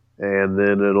 and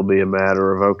then it'll be a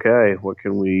matter of, okay, what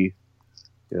can we,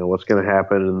 what's going to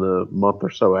happen in the month or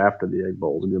so after the Egg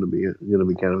Bowl is going to be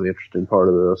kind of the interesting part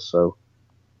of this. So,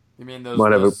 you mean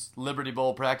those Liberty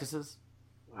Bowl practices?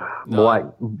 Black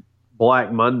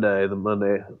Monday, the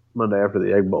Monday after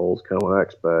the Egg Bowl is kind of what I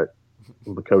expect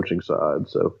on the coaching side.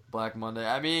 So Black Monday.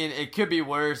 I mean, it could be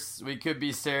worse. We could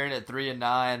be staring at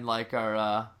 3-9 like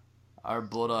our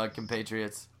Bulldog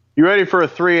compatriots. You ready for a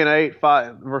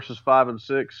 3-8 versus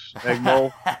 5-6 Egg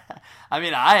Bowl? I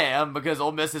mean, I am because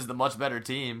Ole Miss is the much better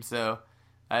team. So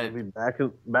I'll be back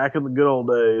in the good old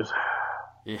days.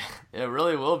 Yeah, it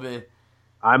really will be.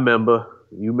 I remember.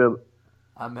 You remember?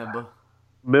 I remember.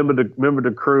 Remember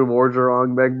the Crew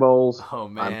Orgeron Egg Bowls? Oh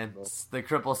man, the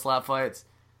cripple slap fights.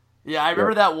 Yeah, I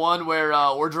remember that one where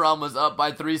Orgeron was up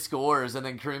by 3 scores and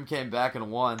then Cream came back and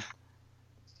won.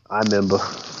 I remember.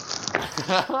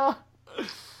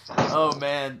 Oh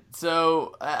man,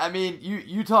 so I mean,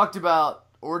 you talked about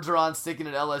Orgeron sticking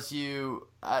at LSU.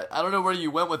 I don't know where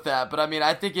you went with that, but I mean,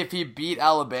 I think if he beat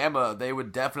Alabama, they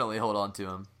would definitely hold on to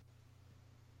him.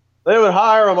 They would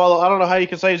hire him, although I don't know how you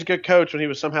can say he's a good coach when he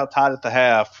was somehow tied at the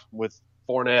half with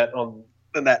Fournette on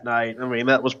that night. I mean,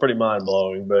 that was pretty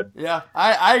mind-blowing. But yeah,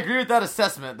 I agree with that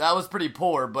assessment. That was pretty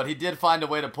poor, but he did find a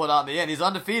way to put out in the end. He's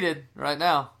undefeated right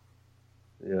now.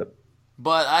 Yep.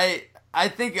 But I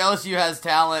think LSU has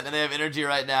talent and they have energy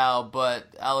right now,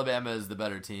 but Alabama is the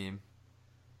better team.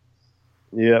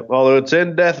 Yep, although it's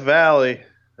in Death Valley.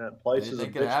 That place is a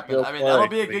big happen. I mean, that'll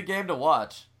be a good game to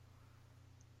watch.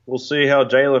 We'll see how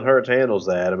Jalen Hurts handles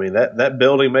that. I mean, that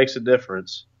building makes a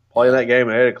difference. Playing that game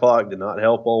at 8 o'clock did not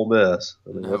help Ole Miss.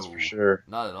 I mean, that's for sure.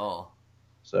 Not at all.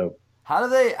 So how do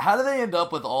they end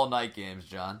up with all night games,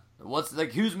 John?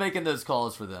 Who's making those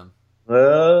calls for them?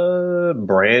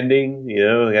 Branding. They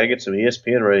gotta get some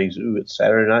ESPN ratings. Ooh, it's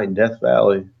Saturday night in Death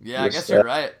Valley. Yeah, I guess you're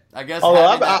right. I guess.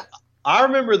 Although I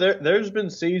remember there's been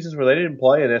seasons where they didn't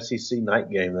play an SEC night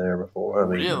game there before. I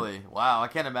mean, really? Wow, I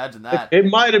can't imagine that. It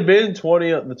might have been the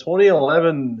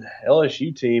 2011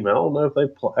 LSU team. I don't know if they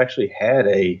actually had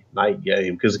a night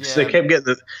game because they kept getting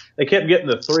the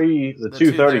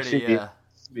 2:30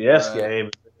 CBS game.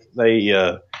 They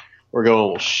were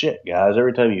going, well, shit, guys.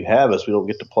 Every time you have us, we don't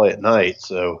get to play at night.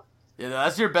 So. Yeah,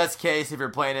 that's your best case if you're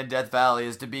playing in Death Valley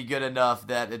is to be good enough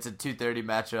that it's a 2:30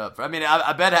 matchup. I mean,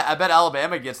 I bet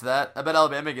Alabama gets that. I bet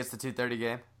Alabama gets the 2:30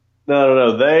 game.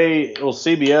 No.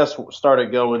 CBS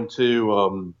started going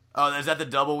to. Is that the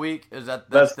double week? They do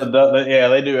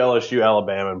LSU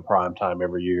Alabama in prime time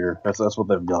every year. That's what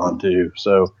they've gone to.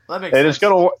 So that makes sense.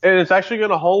 It's actually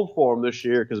gonna hold for them this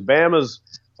year because Bama's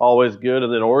always good,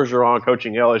 and then Orgeron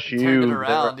coaching LSU. Turned it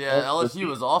around. Yeah, LSU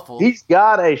was awful. He's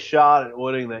got a shot at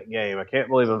winning that game. I can't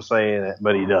believe I'm saying it,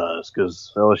 but he does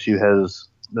because LSU has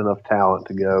enough talent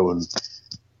to go and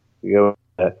go with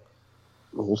that.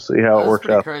 We'll see how it works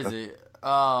out. That's pretty crazy.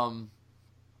 I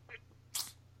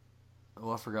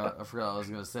forgot what I was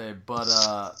going to say, but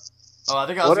I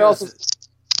think I was going to say.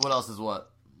 What else is what?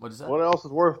 What'd you say? What else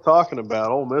is worth talking about?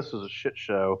 Ole Miss is a shit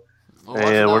show.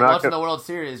 Well, we're watching the World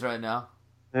Series right now.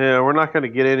 Yeah, we're not going to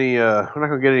get any. We're not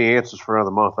going to get any answers for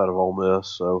another month out of Ole Miss.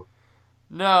 So,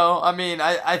 no, I mean,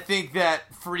 I think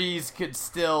that Freeze could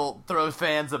still throw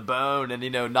fans a bone and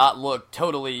not look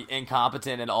totally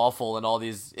incompetent and awful in all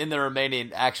these in the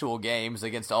remaining actual games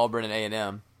against Auburn and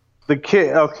A&M.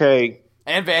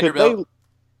 And Vanderbilt.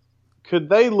 Could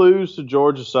they lose to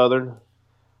Georgia Southern?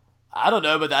 I don't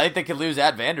know, but I think they could lose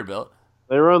at Vanderbilt.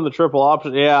 They run the triple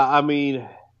option. Yeah, I mean.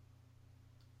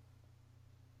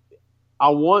 I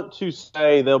want to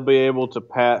say they'll be able to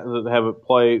have it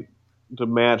play to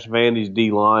match Vandy's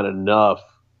D-line enough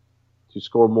to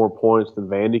score more points than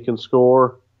Vandy can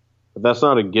score, but that's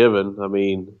not a given. I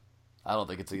mean, I don't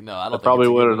think it's a no. They'll probably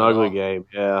win an ugly game.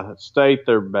 Yeah, at State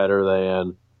they're better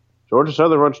than Georgia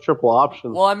Southern runs triple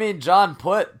option. Well, I mean, John,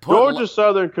 put Georgia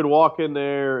Southern could walk in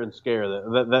there and scare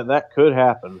them. That could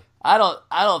happen. I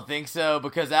don't think so,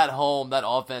 because at home that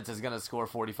offense is going to score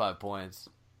 45 points.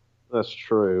 That's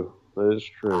true. That is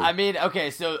true. I mean,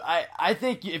 okay, so I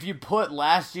think if you put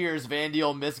last year's Vandy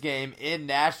Ole Miss game in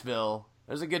Nashville,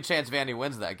 there's a good chance Vandy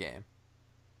wins that game.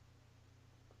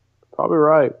 Probably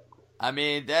right. I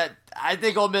mean, I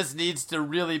think Ole Miss needs to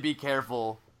really be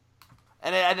careful.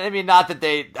 And I mean, not that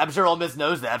I'm sure Ole Miss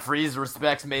knows that. Freeze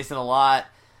respects Mason a lot.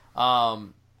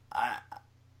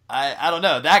 I don't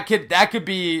know. That could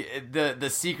be the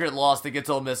secret loss that gets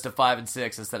Ole Miss to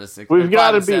 5-6 instead of 6. We've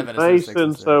got to beat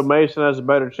Mason, so Mason has a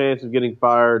better chance of getting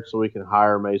fired, so we can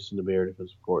hire Mason to be our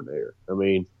defensive coordinator. I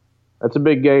mean, that's a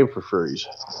big game for Freeze.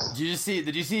 Did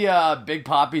you see Big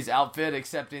Poppy's outfit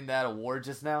accepting that award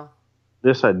just now?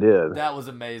 Yes, I did. That was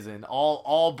amazing.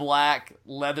 All black,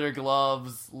 leather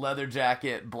gloves, leather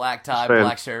jacket, black tie,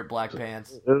 black shirt, black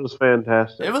pants. It was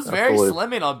fantastic. It was very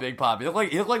slimming on Big Poppy. He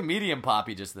looked like medium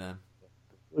Poppy just then.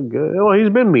 Good. Well,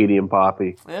 he's been medium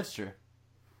Poppy. That's true.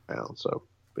 Yeah, so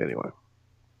anyway.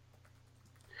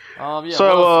 Yeah.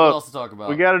 So what else to talk about?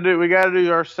 We got to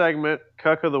do our segment,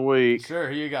 Cuck of the Week. Sure.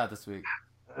 Who you got this week?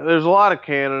 There's a lot of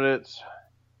candidates,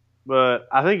 but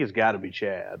I think it's got to be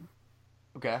Chad.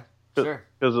 Okay. Sure.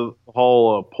 Because of the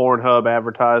whole Pornhub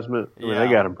advertisement. I mean, they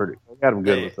got him good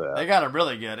with that. They got him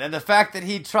really good. And the fact that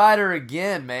he tried her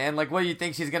again, man. Like, what do you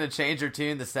think, she's going to change her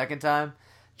tune the second time?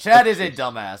 Chad is a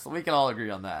dumbass. We can all agree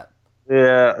on that.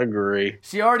 Yeah, agree.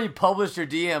 She already published her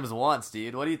DMs once,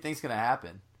 dude. What do you think's going to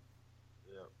happen?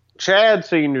 Chad's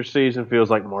senior season feels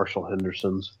like Marshall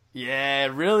Henderson's. Yeah,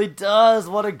 it really does.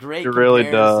 What a great comparison.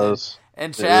 Really does.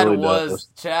 And Chad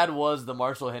was the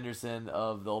Marshall Henderson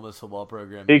of the Ole Miss football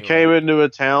program. He came into a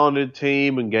talented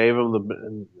team and gave him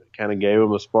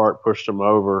the spark, pushed him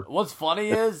over. What's funny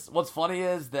is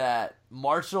that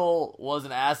Marshall was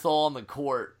an asshole on the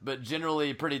court, but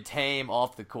generally pretty tame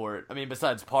off the court. I mean,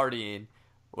 besides partying,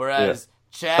 whereas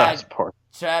Chad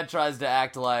tries to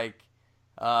act like,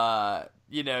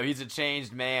 he's a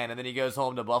changed man, and then he goes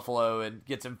home to Buffalo and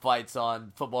gets in fights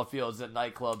on football fields and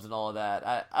nightclubs and all of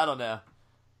that. I don't know.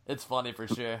 It's funny for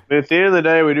sure. At the end of the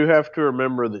day, we do have to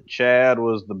remember that Chad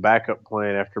was the backup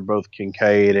plan after both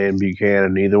Kincaid and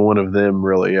Buchanan. Neither one of them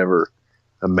really ever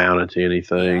amounted to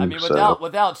anything. Yeah, I mean,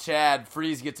 without Chad,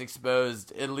 Freeze gets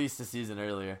exposed at least a season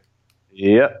earlier.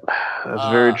 Yep,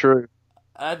 that's very true.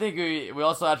 I think we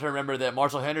also have to remember that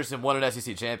Marshall Henderson won an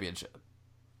SEC championship.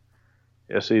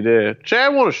 Yes, he did.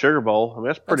 Chad won a Sugar Bowl. I mean,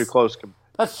 that's pretty close.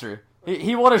 That's true.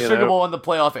 He won a Sugar Bowl in the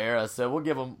playoff era, so we'll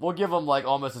give him like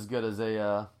almost as good as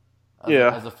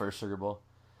as a first Sugar Bowl.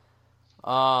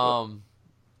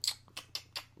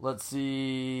 Let's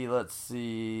see.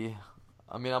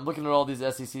 I mean, I'm looking at all these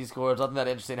SEC scores. Nothing that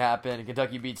interesting happened.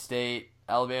 Kentucky beat State.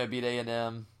 Alabama beat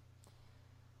A&M.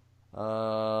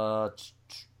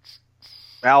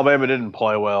 Alabama didn't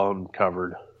play well and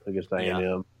covered against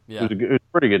A&M. Yeah. It was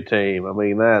a pretty good team. I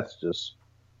mean, that's just.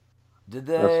 Did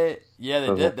they? Yeah,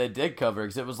 they did. They did cover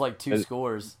because it was like two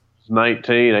scores.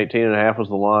 19 and a half was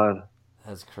the line.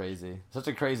 That's crazy. Such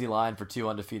a crazy line for two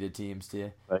undefeated teams,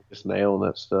 too. They just nailing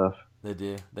that stuff. They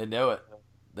do. They know it.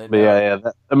 I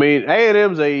mean,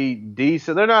 A&M's a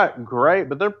decent. They're not great,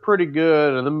 but they're pretty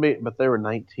good. But they were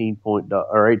 18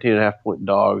 and a half point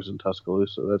dogs in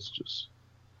Tuscaloosa. That's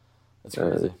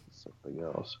crazy. Something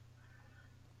else.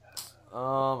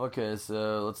 Okay,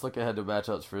 so let's look ahead to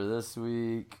matchups for this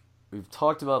week. We've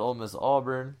talked about Ole Miss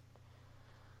Auburn.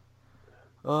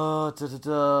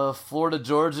 Florida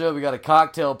Georgia. We got a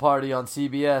cocktail party on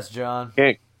CBS, John.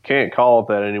 Can't call it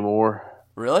that anymore.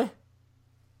 Really?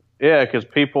 Yeah, because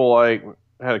people had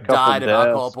a couple died of of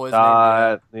alcohol poisoning.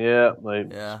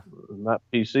 Not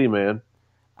PC, man.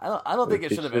 I don't think it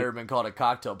should have ever been called a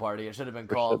cocktail party. It should have been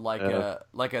called like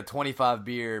a 25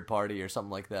 beer party or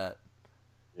something like that.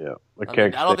 Yeah, I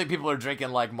don't think people are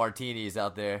drinking like martinis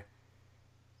out there.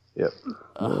 Yep.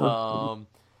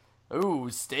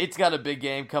 State's got a big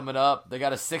game coming up. They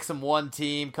got a 6-1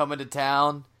 team coming to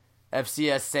town.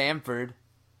 FCS Samford.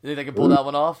 You think they can pull that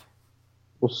one off?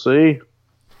 We'll see.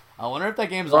 I wonder if that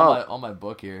game's on my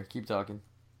book here. Keep talking.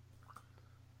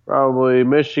 Probably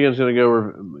Michigan's going to go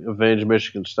avenge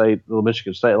Michigan State. The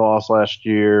Michigan State lost last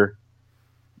year.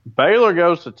 Baylor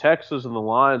goes to Texas, and the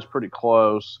line's pretty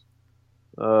close.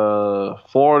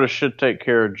 Florida should take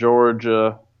care of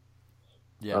Georgia.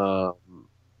 Yeah.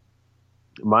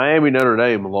 Miami, Notre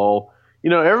Dame, lol.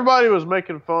 Everybody was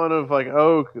making fun of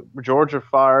Georgia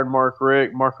fired Mark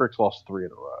Richt. Mark Richt's lost 3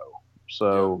 in a row,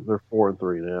 so they're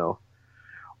 4-3 now.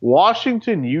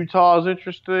 Washington, Utah is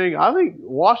interesting. I think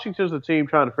Washington's the team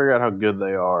trying to figure out how good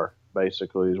they are.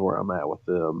 Basically, is where I'm at with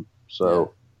them.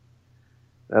 So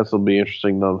that'll be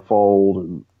interesting to unfold.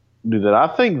 And do that. I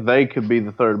think they could be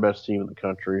the third best team in the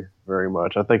country. Very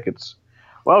much. I think it's.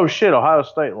 Well, shit. Ohio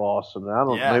State lost, and I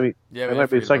don't. Maybe it might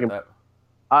be second.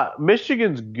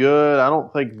 Michigan's good. I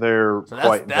don't think they're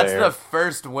quite there. That's the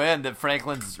first win that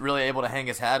Franklin's really able to hang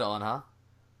his hat on, huh?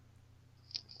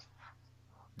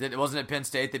 Wasn't it Penn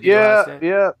State that beat Ohio State?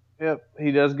 Yeah.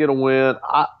 He does get a win.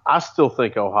 I still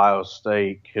think Ohio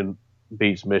State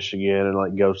beats Michigan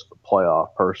and goes to the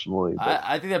playoff. Personally,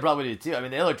 I think they probably do too. I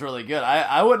mean, they looked really good.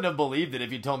 I wouldn't have believed it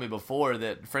if you told me before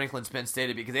that Franklin's Penn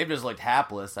State because they've just looked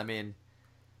hapless. I mean.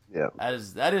 Yeah,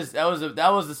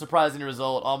 that was a surprising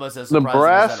result, almost as surprising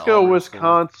Nebraska, as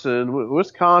Wisconsin.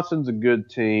 Wisconsin's a good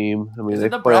team. I mean, is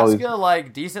Nebraska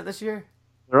decent this year?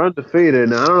 They're undefeated.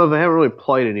 Now I don't know if they haven't really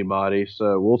played anybody,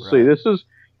 so we'll see. This is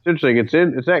interesting.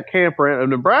 It's at Camp Randall. If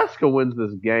Nebraska wins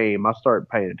this game, I start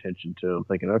paying attention to them,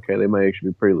 thinking, okay, they may actually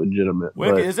be pretty legitimate.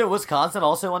 Is it Wisconsin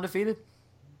also undefeated?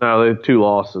 No, they have 2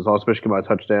 losses. Lost Michigan by a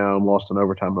touchdown, lost in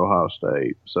overtime to Ohio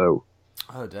State. So,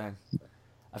 oh dang.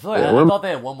 I feel like I thought they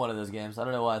had won one of those games. I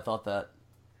don't know why I thought that.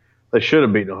 They should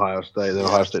have beaten Ohio State. Then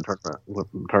Ohio State turned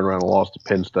around and lost to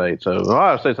Penn State. So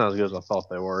Ohio State's not as good as I thought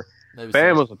they were.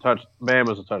 Bama's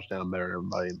a touchdown better than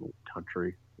everybody in the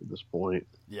country at this point.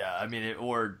 Yeah, I mean,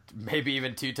 or maybe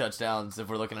even 2 touchdowns if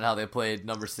we're looking at how they played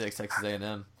number 6 Texas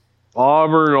A&M.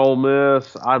 Auburn, Ole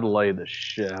Miss. I'd lay the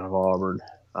shit out of Auburn.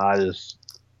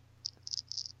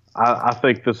 I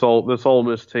think this Ole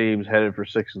Miss team's headed for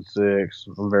 6-6.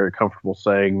 I'm very comfortable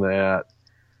saying that.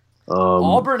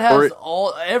 Auburn has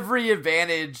every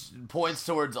advantage points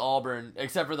towards Auburn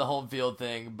except for the home field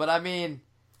thing. But I mean,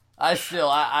 I'm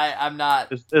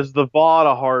not. Is the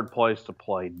Vaught a hard place to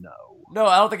play? No. No,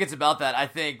 I don't think it's about that. I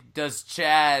think does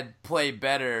Chad play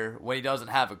better when he doesn't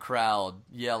have a crowd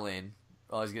yelling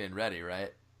while he's getting ready,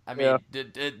 right? I mean,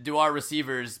 do our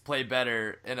receivers play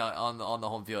better on the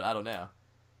home field? I don't know.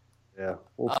 Yeah,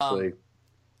 we'll see.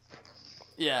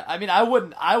 Yeah, I mean, I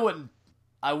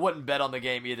wouldn't bet on the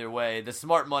game either way. The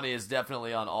smart money is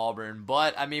definitely on Auburn,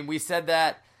 but I mean, we said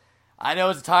that. I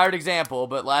know it's a tired example,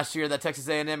 but last year that Texas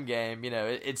A&M game,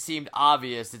 it seemed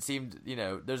obvious. It seemed,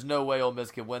 there's no way Ole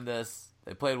Miss could win this.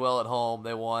 They played well at home.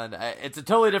 They won. It's a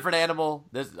totally different animal.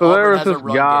 Auburn has this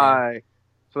guy. Game.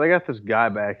 So they got this guy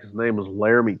back. His name was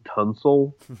Laramie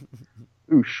Tunsil.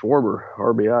 Ooh, Schwarber,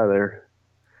 RBI there.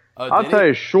 I'll tell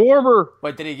you, Schwarber.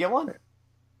 Wait, did he get one?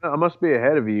 I must be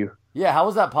ahead of you. Yeah, how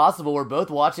was that possible? We're both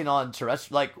watching on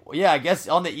terrestrial. I guess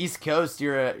on the East Coast,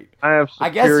 you're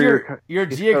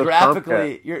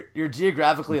geographically you're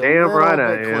geographically a little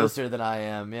bit closer than I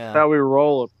am. Yeah, that's how we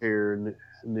roll up here in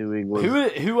New England.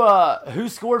 Who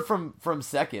scored from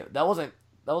second? That was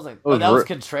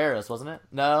Contreras, wasn't it?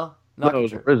 No, it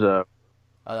was Rizzo.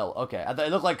 Oh, okay. I thought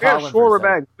it looked like Colin. Schwarber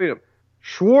back.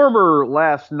 Schwarber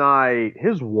last night,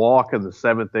 his walk in the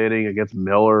 7th inning against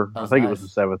Miller, I think it was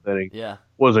the 7th inning,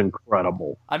 was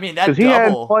incredible. I mean, that because he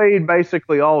hadn't played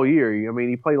basically all year. I mean,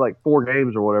 he played 4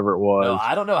 games or whatever it was. No,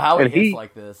 I don't know how he hits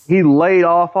like this. He laid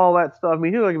off all that stuff. I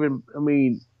mean,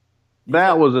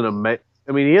 that was an amazing.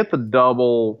 I mean, he hit the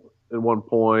double at one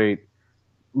point,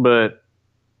 but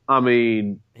I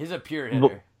mean, he's a pure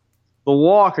hitter. The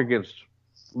walk against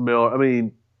Miller. I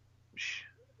mean.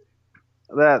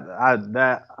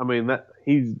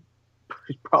 He's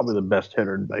probably the best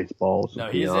hitter in baseball. No,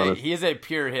 he is a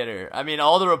pure hitter. I mean,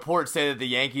 all the reports say that the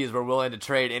Yankees were willing to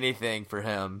trade anything for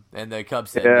him, and the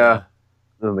Cubs said no.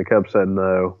 And the Cubs said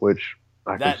no, which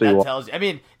I can see. That tells you. I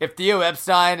mean, if Theo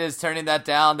Epstein is turning that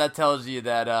down, that tells you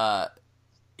that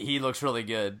he looks really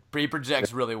good. He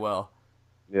projects really well.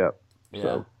 Yeah. Yeah.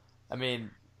 So. I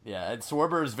mean. Yeah, and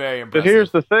Schwarber is very impressive. But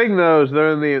here's the thing, though: is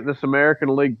they're in this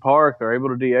American League Park. They're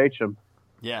able to DH him.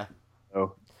 Yeah.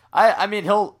 So I mean,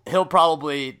 he'll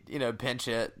probably pinch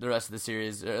hit the rest of the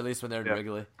series, or at least when they're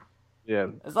regularly. Yeah,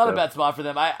 it's not a bad spot for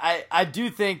them. I do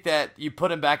think that you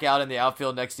put him back out in the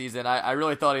outfield next season. I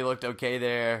really thought he looked okay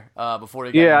there before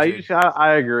he got injured.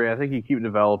 I agree. I think you keep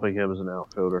developing him as an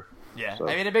outfielder. Yeah, so.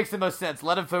 I mean, it makes the most sense.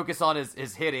 Let him focus on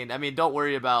his hitting. I mean, don't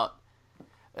worry about.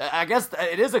 I guess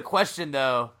it is a question,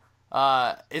 though.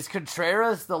 Is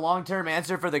Contreras the long-term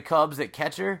answer for the Cubs at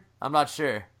catcher? I'm not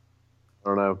sure. I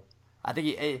don't know. I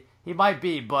think he might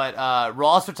be, but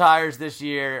Ross retires this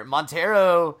year.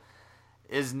 Montero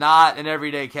is not an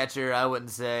everyday catcher, I wouldn't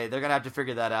say. They're going to have to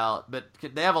figure that out. But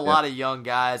they have a lot of young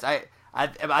guys. I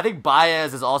think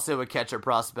Baez is also a catcher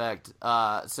prospect,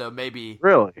 so maybe...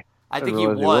 Really? I think he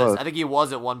was. I think he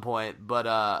was at one point, but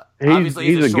obviously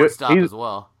he's a shortstop as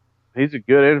well. He's a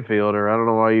good infielder. I don't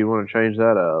know why you want to change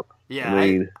that up. Yeah, I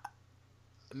mean,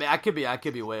 I could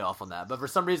be way off on that, but for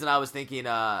some reason I was thinking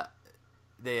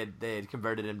they had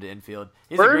converted him to infield.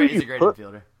 He's a great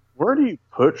infielder. Where do you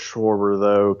put Schwarber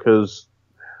though? Because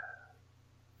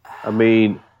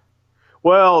does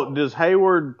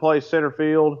Hayward play center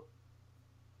field?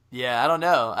 Yeah, I don't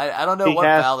know. I don't know He what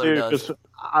has Fowler to, does. 'cause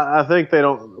I think they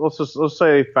don't. Let's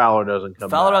say Fowler doesn't come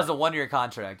Fowler back. has a 1-year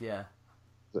contract. Yeah.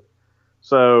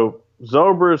 So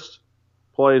Zobrist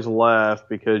plays left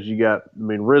because you got,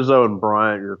 Rizzo and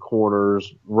Bryant your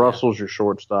corners, Russell's your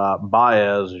shortstop,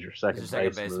 Baez is your second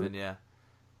baseman. Yeah.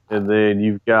 And then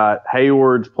you've got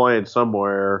Hayward's playing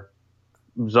somewhere,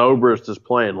 Zobrist is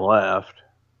playing left.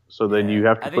 So then you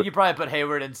have to. I think you probably put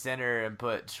Hayward in center and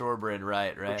put Schwarber in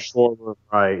right. Schwarber,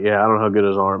 right? Yeah, I don't know how good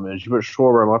his arm is. You put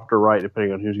Schwarber in left or right,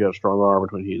 depending on who's got a strong arm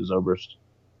between he and Zobrist.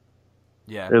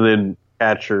 Yeah. And then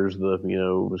catchers,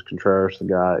 was Contreras the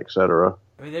guy, etc.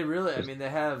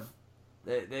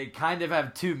 They kind of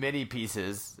have too many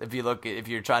pieces. If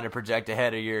you're trying to project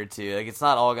ahead a year or two, like it's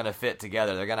not all going to fit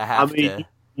together. They're going to have to.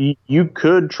 You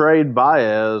could trade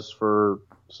Baez for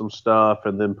some stuff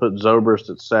and then put Zobrist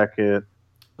at second.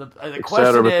 The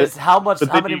question is how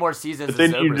many more seasons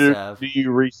does Zobrist have? Do you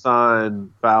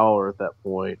re-sign Fowler at that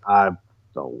point? I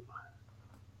don't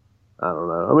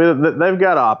know. They've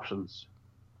got options,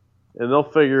 and they'll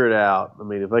figure it out.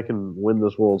 If they can win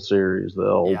this World Series,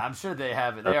 they'll. Yeah, I'm sure they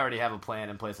have it. They already have a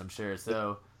plan in place. I'm sure.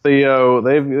 So Theo,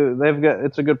 they've got.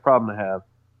 It's a good problem to have.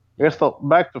 I guess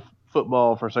back to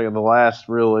football for a second. The last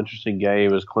real interesting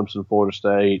game is Clemson, Florida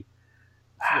State.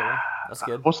 That's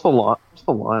good. What's the line? What's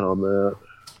the line on that?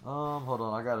 Hold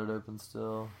on, I got it open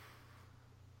still.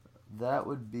 That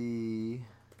would be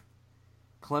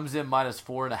Clemson minus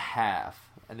 4.5,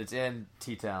 and it's in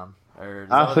T-Town, or is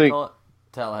that what they call it?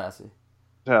 Tallahassee.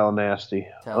 Tallahassee.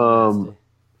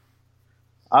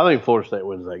 I think Florida State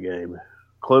wins that game.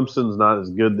 Clemson's not as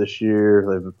good this year.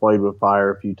 They've played with fire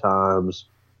a few times.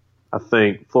 I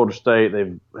think Florida State,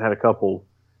 they've had a couple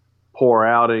poor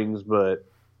outings, but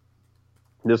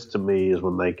this to me is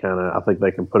when I think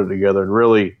they can put it together and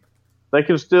really, they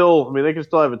can still have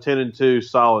a 10-2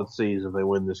 solid season if they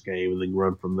win this game and then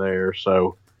run from there.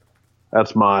 So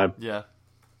that's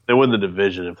they win the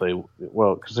division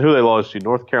because who they lost to,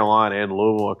 North Carolina and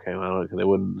Louisville. Okay, I don't know, they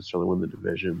wouldn't necessarily win the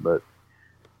division, but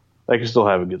they can still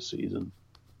have a good season.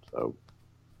 So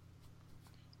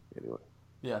anyway,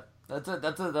 yeah, that's going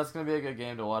to be a good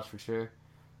game to watch for sure.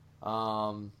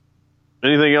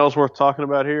 Anything else worth talking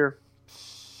about here?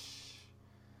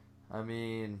 I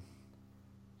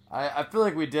feel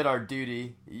like we did our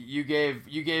duty. You gave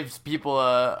people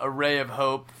a ray of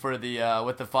hope for the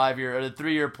with the 5-year or the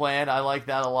 3-year plan. I like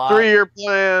that a lot. 3-year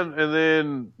plan, and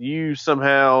then you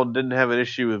somehow didn't have an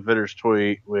issue with Vitter's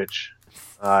tweet, which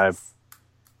I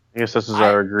guess this is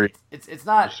our agree. It's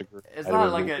not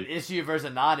like an issue versus a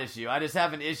non-issue. I just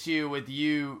have an issue with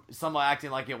you somehow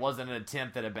acting like it wasn't an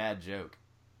attempt at a bad joke.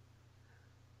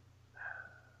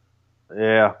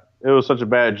 Yeah. It was such a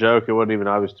bad joke. It wasn't even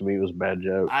obvious to me it was a bad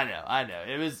joke. I know.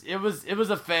 It was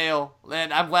a fail,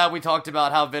 and I'm glad we talked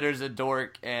about how Vitter's a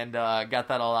dork and got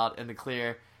that all out in the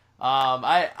clear.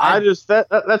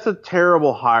 That's a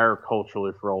terrible hire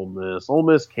culturally for Ole Miss. Ole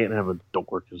Miss can't have a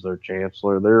dork as their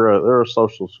chancellor. They're a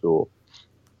social school.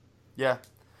 Yeah,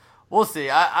 we'll see.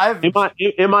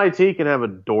 MIT can have a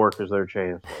dork as their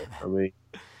chancellor.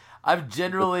 I've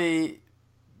generally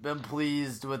been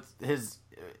pleased with his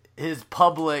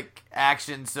public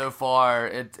action so far.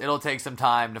 It'll take some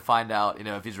time to find out,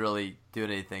 if he's really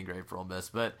doing anything great for Ole Miss.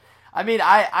 But I'm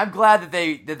glad that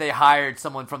they hired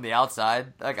someone from the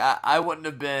outside. Like I wouldn't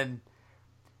have been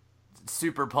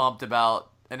super pumped about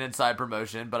an inside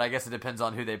promotion, but I guess it depends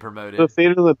on who they promoted. At the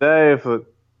end of the day,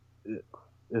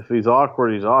 if he's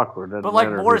awkward, he's awkward. But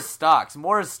like Morris Stocks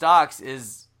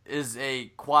is a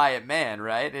quiet man,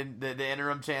 right? And the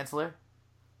interim chancellor.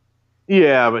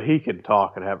 Yeah, but he can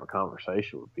talk and have a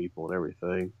conversation with people and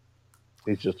everything.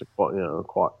 He's just he's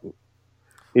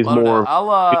more.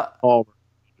 I'll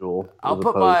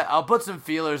put some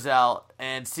feelers out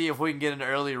and see if we can get an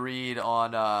early read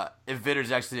on if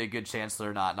Vitter's actually a good chancellor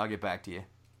or not, and I'll get back to you.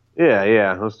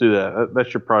 Yeah, let's do that.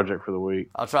 That's your project for the week.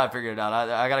 I'll try to figure it out.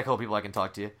 I got a couple people I can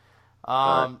talk to you.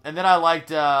 Right. And then I liked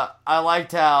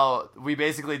how we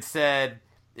basically said,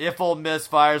 if Ole Miss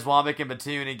fires Womack and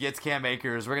Batoon and gets Cam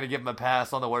Akers, we're going to give him a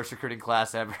pass on the worst recruiting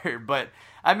class ever. But,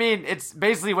 it's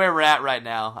basically where we're at right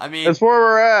now. It's where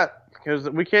we're at because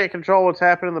we can't control what's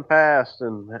happened in the past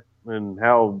and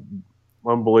how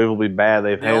unbelievably bad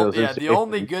they've handled this. Yeah, the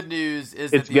only good news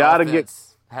is that the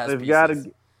offense has pieces.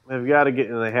 They've got to get,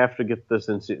 and they have to get this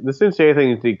NCAA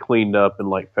thing to be cleaned up in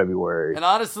like February. And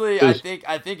honestly, I think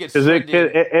it's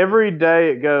because every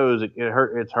day it goes,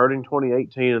 it's hurting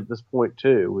 2018 at this point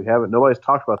too. Nobody's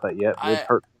talked about that yet. But it's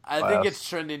hurt I think it's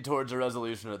trending towards a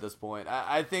resolution at this point.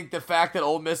 I think the fact that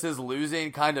Ole Miss is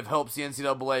losing kind of helps the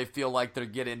NCAA feel like they're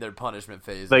getting their punishment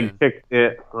phase. They kicked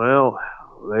it. Well,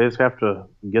 they just have to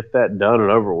get that done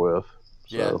and over with.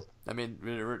 So. Yeah, I mean,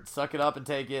 suck it up and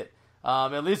take it.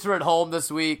 At least we're at home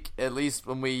this week. At least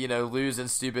when we, lose in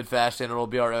stupid fashion, it'll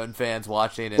be our own fans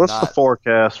watching. And what's the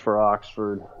forecast for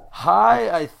Oxford? High,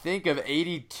 I think, of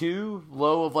 82,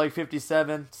 low of like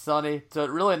 57, sunny. So it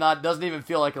really doesn't even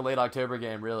feel like a late October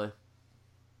game, really.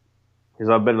 Because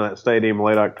I've been in that stadium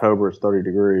late October, it's 30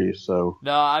 degrees. So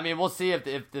no, I mean, we'll see if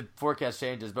the forecast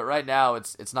changes. But right now,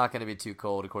 it's not going to be too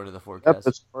cold according to the forecast.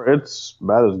 Yep, it's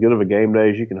about as good of a game day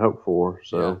as you can hope for.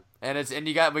 So yeah. And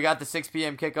we got the 6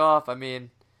 p.m. kickoff. I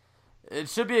mean, it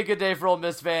should be a good day for Ole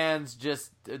Miss fans.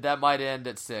 Just that might end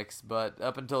at 6, but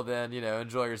up until then,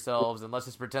 enjoy yourselves and let's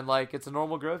just pretend like it's a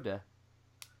normal Grove Day,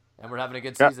 and we're having a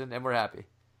good season and we're happy.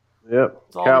 Yep.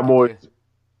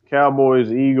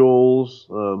 Cowboys, Eagles,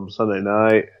 Sunday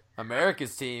night.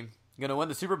 America's team gonna win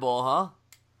the Super Bowl, huh?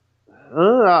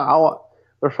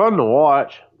 They're fun to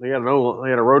watch. They got a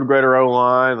road grader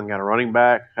O-line. They got a running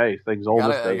back. Hey, things Ole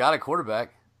Miss. They got a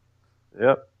quarterback.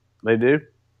 Yep, they do.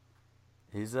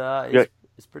 He's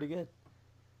pretty good.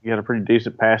 You got a pretty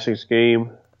decent passing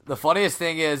scheme. The funniest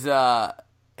thing is, in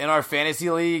our fantasy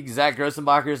league, Zach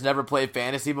Grossenbacher's never played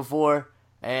fantasy before,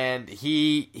 and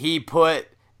he put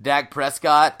Dak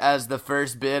Prescott as the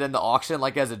first bid in the auction,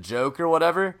 like as a joke or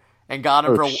whatever, and got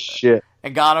him for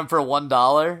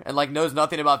 $1, and knows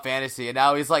nothing about fantasy, and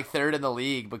now he's third in the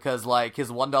league because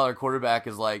his $1 quarterback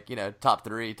is top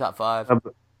 3, top 5.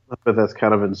 I bet that's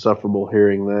kind of insufferable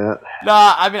hearing that.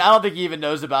 Nah, I mean, I don't think he even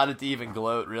knows about it to even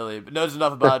gloat, really. But knows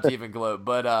enough about it to even gloat.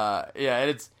 But,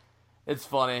 yeah, it's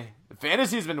funny.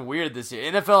 Fantasy's been weird this year.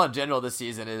 NFL in general this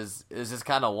season is just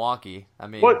kind of wonky. I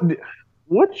mean,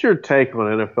 what's your take on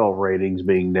NFL ratings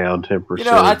being down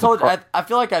 10%? I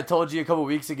feel like I told you a couple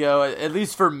weeks ago, at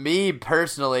least for me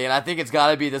personally, and I think it's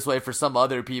got to be this way for some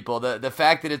other people, the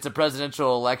fact that it's a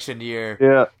presidential election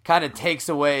year kind of takes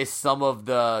away some of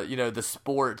the, the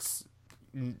sports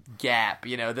gap,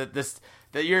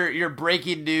 that you're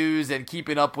breaking news and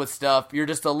keeping up with stuff. You're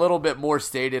just a little bit more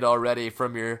stated already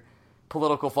from your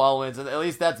political followings, and at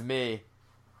least that's me.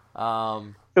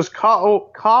 Because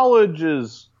college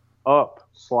is up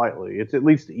slightly. It's at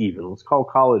least even. Let's call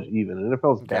college even.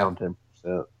 NFL's down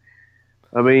 10%.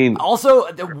 I mean,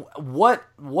 also,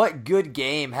 what good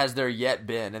game has there yet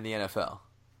been in the NFL?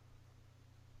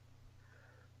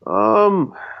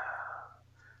 Well,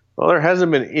 there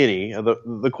hasn't been any.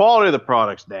 The quality of the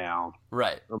product's down.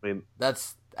 Right. I mean,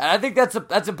 I think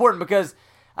that's important because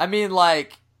I mean,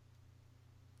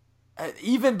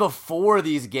 even before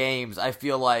these games, I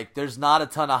feel like there's not a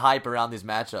ton of hype around these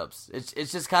matchups.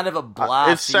 It's just kind of a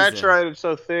blast. It's saturated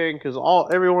so thin because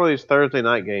every one of these Thursday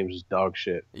night games is dog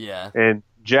shit. Yeah. And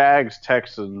Jags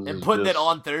Texans, and putting it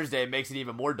on Thursday makes it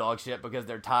even more dog shit because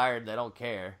they're tired. They don't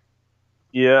care.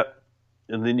 Yeah.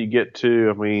 And then you get to,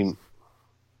 I mean,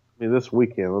 this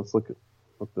weekend. Let's look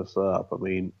this up. I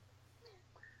mean,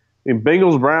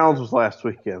 Bengals Browns was last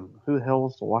weekend. Who the hell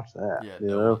wants to watch that? Yeah,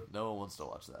 no one wants to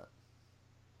watch that.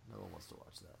 No one wants to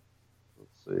watch that.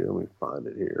 Let's see. Let me find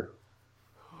it here.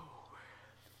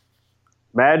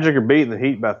 Magic are beating the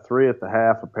Heat by 3 at the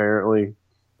half, apparently.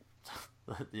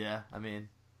 Yeah, I mean,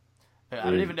 I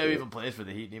don't even know who even plays for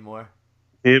the Heat anymore.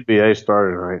 The NBA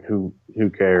started, right? Who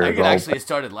cares? I think it actually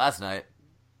started last night.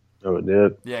 Oh, it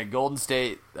did? Yeah, Golden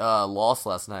State lost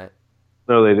last night.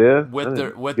 No, they did?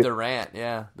 With Durant,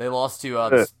 yeah. They lost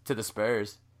to the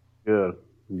Spurs. Good.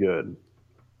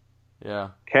 Yeah.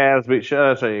 Cavs beat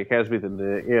the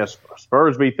Knicks. Yeah,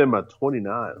 Spurs beat them by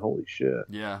 29. Holy shit.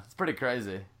 Yeah, it's pretty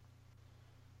crazy.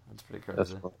 That's pretty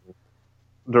crazy.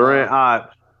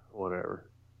 Durant, whatever.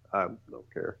 I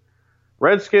don't care.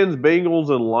 Redskins,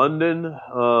 Bengals in London.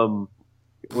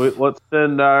 Let's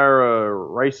send our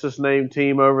racist name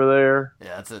team over there.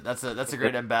 Yeah, that's a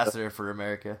great ambassador for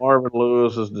America. Marvin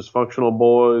Lewis's dysfunctional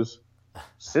boys.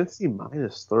 Cincy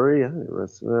 -3. I think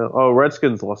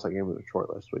Redskins lost that game in Detroit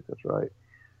last week. That's right.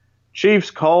 Chiefs,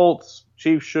 Colts.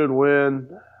 Chiefs should win.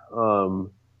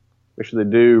 Make sure they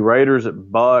do. Raiders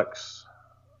at Bucks.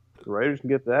 The Raiders can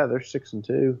get that. They're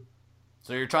 6-2.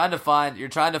 So you're trying to find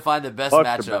the best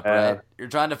matchup, right? You're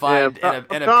trying to find an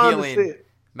appealing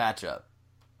matchup.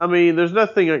 I mean, there's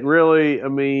nothing really. I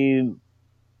mean,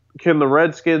 can the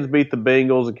Redskins beat the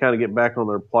Bengals and kind of get back on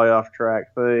their playoff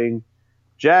track thing?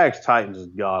 Jags Titans is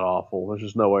god awful. There's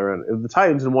just no way around it. If the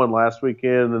Titans had won last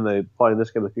weekend and they play in this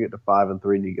game, they could get to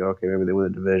 5-3, and you go, okay, maybe they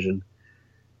win the division.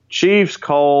 Chiefs,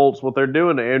 Colts. What they're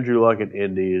doing to Andrew Luck in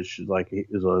Indy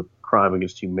is a crime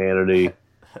against humanity.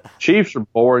 Chiefs are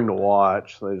boring to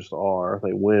watch. They just are.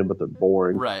 They win, but they're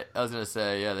boring. Right. I was gonna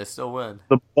say, yeah, they still win.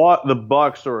 The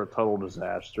Bucks are a total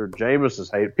disaster. Jameis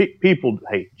is people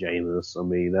hate Jameis. I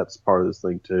mean, that's part of this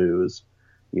thing too. Is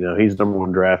he's the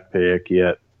 #1 draft pick,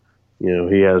 yet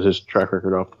he has his track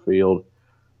record off the field.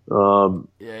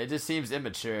 Yeah, it just seems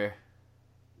immature.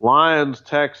 Lions,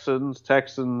 Texans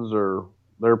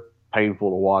they're painful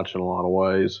to watch in a lot of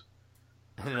ways.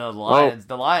 The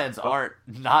Lions aren't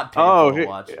not painful to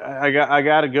watch. I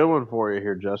got a good one for you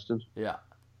here, Justin. Yeah.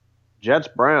 Jets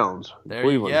Browns. There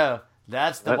Cleveland. you go.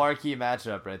 That's the marquee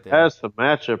matchup right there. That's the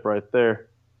matchup right there.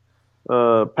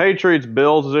 Patriots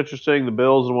Bills is interesting. The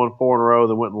Bills have won 4 in a row.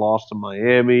 They went and lost to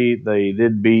Miami. They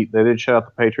did shut out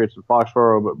the Patriots in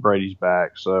Foxborough, but Brady's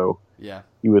back, so yeah,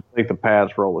 you would think the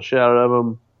Pats roll the shit out of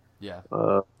them. Yeah.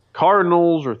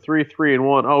 Cardinals are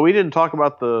 3-3-1. Oh, we didn't talk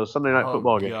about the Sunday night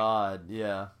football game. Oh God,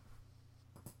 yeah.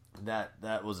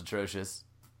 That was atrocious.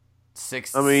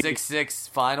 6-6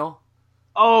 final.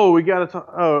 Oh, we got to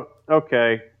talk. Oh,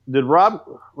 okay.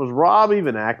 Was Rob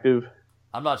even active?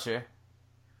 I'm not sure.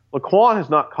 Laquan has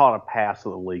not caught a pass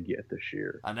in the league yet this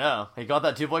year. I know. He got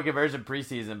that 2-point conversion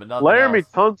preseason, but nothing Laramie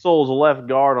else. Tunsil is a left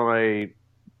guard on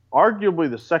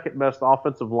arguably the second best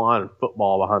offensive line in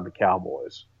football behind the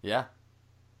Cowboys. Yeah.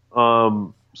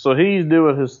 So he's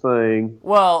doing his thing.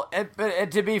 Well,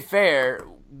 and to be fair,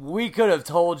 we could have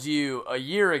told you a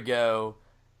year ago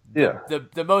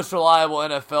the most reliable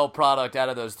NFL product out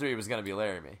of those 3 was going to be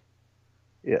Laramie.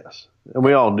 Yes, and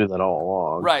we all knew that all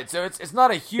along. Right, so it's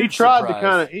not a huge. He tried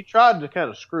surprise. to kind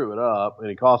of screw it up, and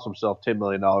he cost himself $10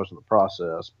 million in the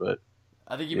process. But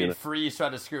I think you mean Freeze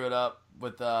tried to screw it up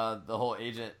with the whole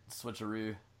agent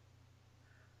switcheroo.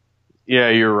 Yeah,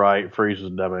 you're right. Freeze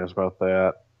was a dumbass about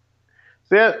that.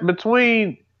 See,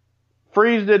 between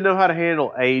Freeze didn't know how to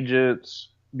handle agents,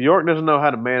 Bjork doesn't know how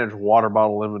to manage water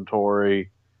bottle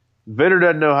inventory, Vitter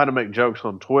doesn't know how to make jokes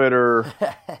on Twitter.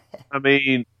 I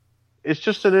mean, it's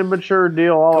just an immature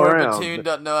deal all around. Corbin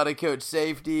doesn't know how to coach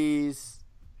safeties.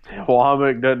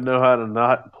 Womack doesn't know how to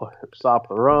not stop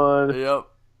the run. Yep.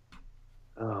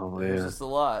 Oh, man. There's just a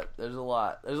lot. There's a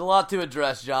lot to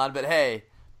address, John. But hey,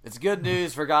 it's good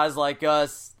news for guys like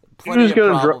us. Plenty of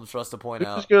problems for us to point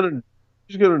out. Who's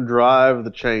going to drive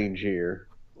the change here?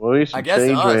 Well, I guess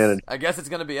us. I guess it's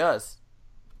going to be us.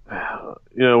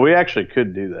 We actually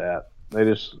could do that. They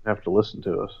just have to listen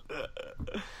to us.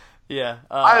 Yeah.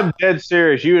 I'm dead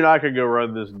serious. You and I could go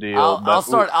run this deal. I'll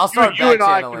start back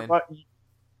channeling.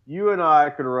 You and I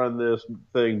could run this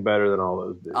thing better than all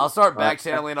those dudes. I'll start back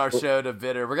channeling our show to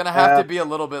Vitter. We're gonna have to be a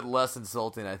little bit less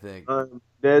insulting, I think. I'm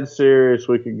dead serious.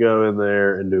 We could go in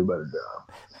there and do a better job.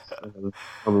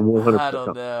 I'm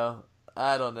 100%.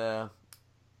 I don't know.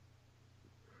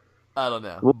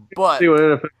 We'll But see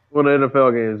what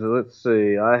NFL games. Let's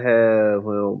see. I have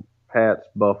Pats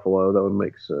Buffalo. That would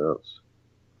make sense.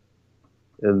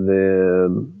 And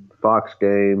then Fox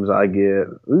games, I get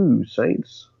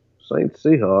Saints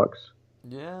Seahawks.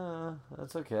 yeah,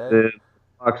 that's okay. Then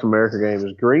Fox America game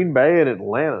is Green Bay and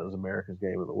Atlanta is America's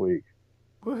game of the week.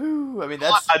 Woohoo! I mean,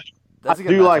 that's a good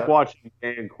do like matchup. watching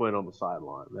Dan Quinn on the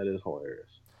sideline. That is hilarious.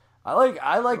 I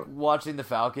like watching the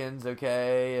Falcons.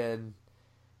 Okay, and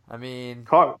I mean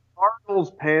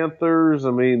Cardinals, Panthers.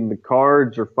 I mean, the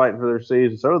Cards are fighting for their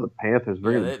season. So are the Panthers.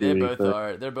 they both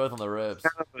are. They're both on the ropes.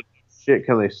 Kind of a shit,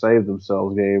 can they save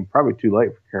themselves game? Probably too late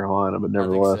for Carolina, but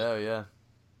nevertheless. I think so, yeah.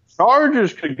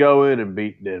 Chargers could go in and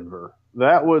beat Denver.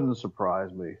 That wouldn't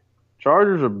surprise me.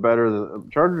 Chargers are better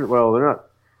than Chargers. Well, they're not.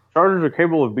 Chargers are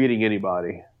capable of beating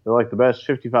anybody. They're like the best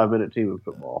 55-minute team in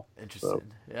football. Interesting. So.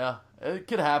 Yeah, it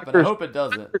could happen. I hope it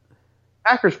doesn't.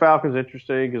 Packers Falcons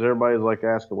interesting because everybody's like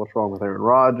asking what's wrong with Aaron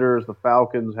Rodgers. The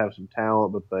Falcons have some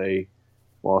talent, but they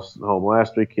lost at home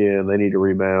last weekend. They need to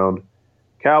rebound.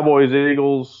 Cowboys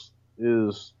Eagles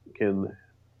can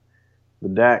the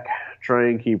Dak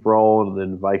train keep rolling, and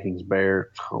then Vikings Bears.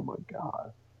 Oh my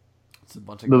God! It's a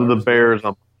bunch of the Bears.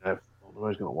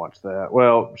 Nobody's going to watch that.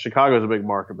 Well, Chicago's a big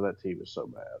market, but that team is so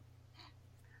bad.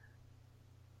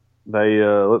 They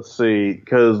let's see,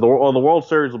 because the World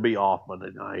Series will be off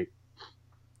Monday night.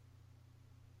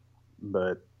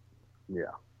 But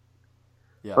yeah.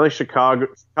 I think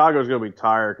Chicago's going to be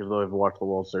tired because they'll have watched the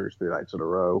World Series 3 nights in a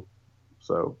row.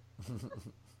 So,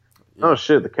 oh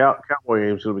shit, the Cowboy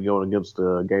game's going to be going against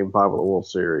Game 5 of the World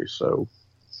Series. So,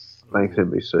 thanks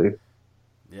NBC.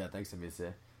 Yeah, thanks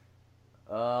NBC.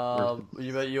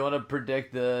 You want to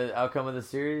predict the outcome of the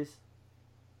series?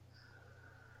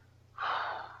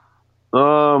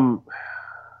 I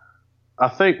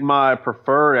think my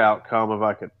preferred outcome, if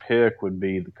I could pick, would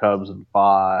be the Cubs in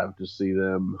 5 to see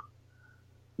them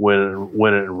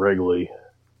win it in Wrigley.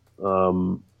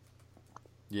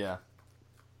 Yeah.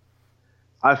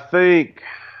 I think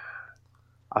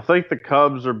the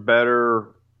Cubs are better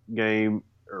game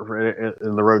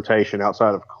in the rotation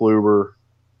outside of Kluber.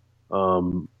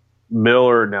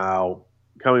 Miller now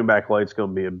coming back late is going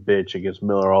to be a bitch against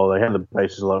Miller. All they had the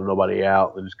bases loaded, nobody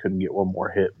out. They just couldn't get one more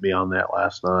hit beyond that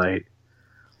last night.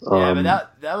 Yeah,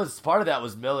 but that was part of that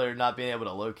was Miller not being able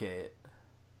to locate it.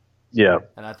 Yeah,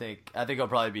 and I think he'll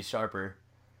probably be sharper.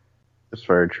 That's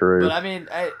very true. But I mean,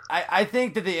 I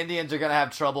think that the Indians are going to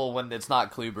have trouble when it's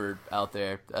not Kluber out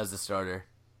there as the starter.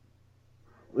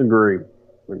 Agree.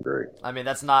 I mean,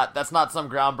 that's not some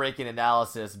groundbreaking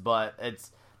analysis, but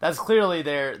that's clearly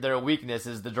their weakness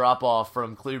is the drop off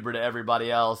from Kluber to everybody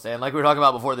else. And like we were talking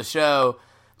about before the show,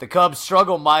 the Cubs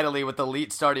struggle mightily with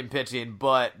elite starting pitching,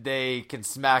 but they can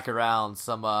smack around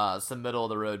some middle of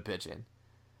the road pitching.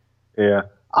 Yeah,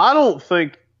 I don't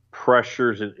think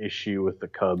pressure's an issue with the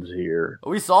Cubs here.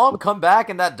 We saw them come back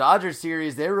in that Dodgers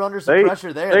series. They were under some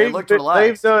pressure there. They looked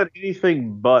relaxed. They've done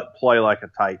anything but play like a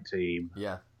tight team.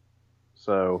 Yeah.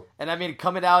 So, and I mean,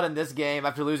 coming out in this game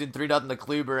after losing 3-0 to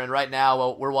Kluber, and right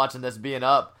now we're watching this being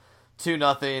up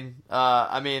 2-0.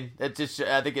 I mean, I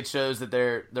think it shows that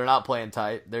they're not playing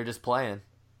tight. They're just playing.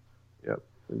 Yep,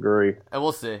 agree. And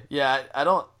we'll see. Yeah, I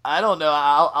don't know.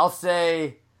 I'll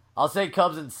say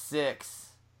Cubs in 6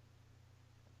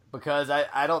 because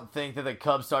I don't think that the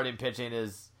Cubs starting pitching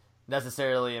is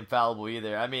necessarily infallible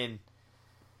either. I mean,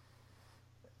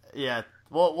 yeah.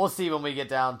 We'll see when we get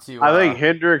down to. I think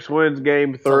Hendricks wins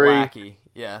Game 3. Lackey.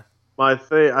 Yeah. My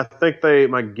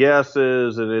guess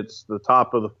is that it's the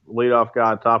top of the leadoff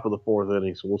guy, top of the 4th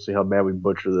inning. So we'll see how bad we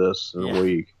butcher this in a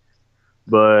week.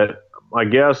 But my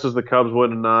guess is the Cubs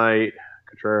win tonight.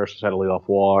 Contreras has had a leadoff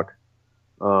walk.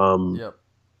 Yep.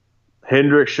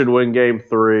 Hendricks should win Game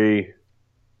 3,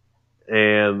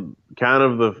 and kind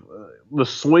of the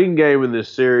swing game in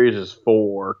this series is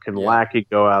 4. Can Lackey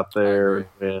go out there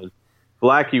and?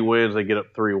 Blackie wins, they get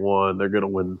up 3-1. They're going to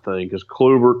win the thing because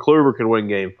Kluber can win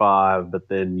Game 5, but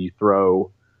then you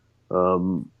throw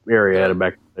Arrieta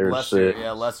back there. Lester, 6.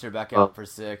 Yeah, Lester back out for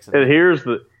 6. And here's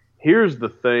the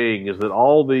thing: is that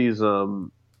all these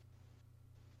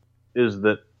is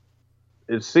that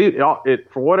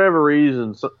it for whatever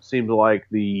reason seems like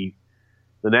the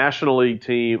National League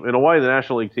team, in a way, the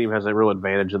National League team has a real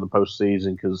advantage in the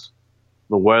postseason because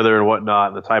the weather and whatnot,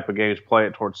 and the type of games play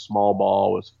it towards small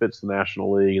ball, which fits the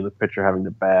National League, and the pitcher having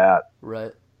to bat.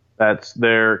 Right. That's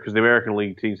there because the American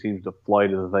League team seems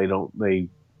deflated that they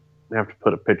have to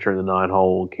put a pitcher in the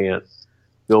 9-hole and can't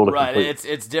build a complete. Right.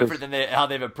 It's different than how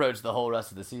they've approached the whole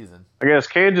rest of the season. I guess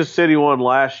Kansas City won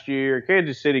last year.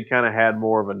 Kansas City kind of had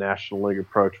more of a National League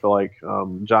approach. I feel like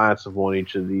Giants have won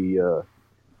each of the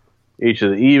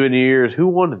even years. Who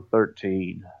won in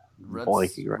 13?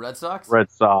 Red Sox? Red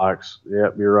Sox.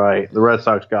 Yep, you're right. The Red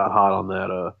Sox got hot on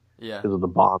that because of the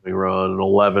bombing run, and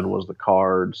 11 was the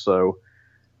Cards. So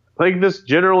I think this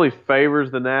generally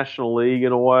favors the National League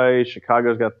in a way.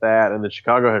 Chicago's got that, and then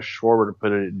Chicago has Schwarber to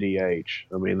put in at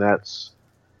DH. I mean, that's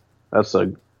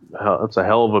a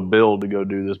hell of a build to go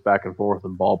do this back and forth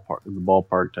in the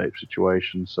ballpark type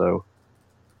situation. So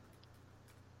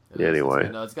anyway,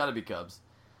 it's got to be Cubs.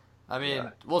 I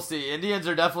mean, we'll see. Indians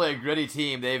are definitely a gritty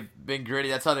team. They've been gritty.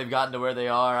 That's how they've gotten to where they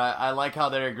are. I like how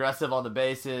they're aggressive on the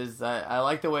bases. I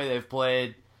like the way they've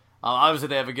played. Obviously,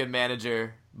 they have a good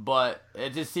manager, but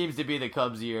it just seems to be the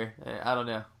Cubs' year. I don't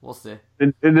know. We'll see.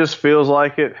 It just feels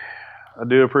like it. I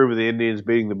do approve of the Indians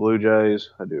beating the Blue Jays.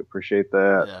 I do appreciate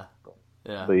that.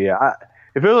 Yeah. But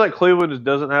it feels like Cleveland just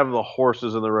doesn't have the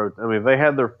horses in the road. I mean, if they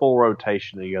had their full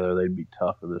rotation together, they'd be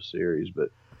tough in this series. But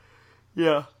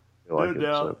yeah, no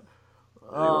doubt.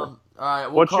 All right.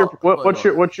 What's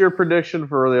your prediction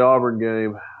for the Auburn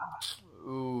game?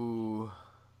 Ooh.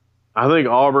 I think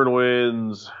Auburn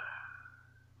wins.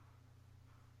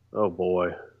 Oh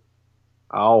boy.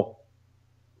 I'll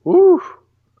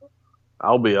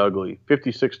be ugly.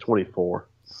 56-24.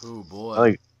 Oh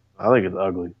boy. I think it's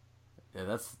ugly.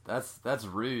 Yeah, that's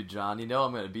rude, John. You know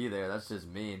I'm going to be there. That's just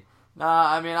mean.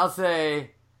 Nah, I mean, I'll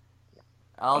say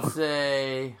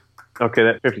okay,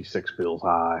 that 56 feels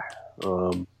high.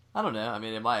 I don't know. I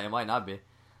mean, it might not be.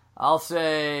 I'll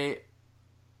say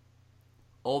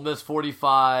Ole Miss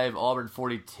 45, Auburn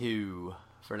 42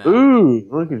 for now. Ooh,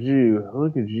 look at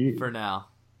you. For now.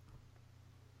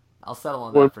 I'll settle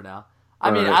on that for now.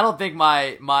 I mean, I don't think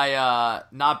my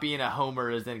not being a homer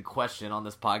is in question on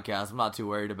this podcast. I'm not too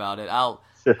worried about it. I'll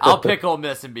pick Ole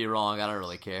Miss and be wrong. I don't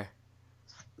really care.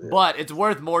 Yeah. But it's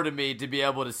worth more to me to be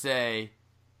able to say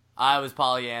I was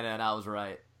Pollyanna and I was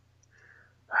right.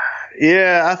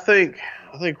 Yeah, I think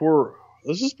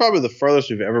this is probably the furthest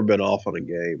we've ever been off on a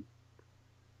game.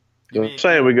 I'm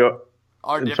saying we go.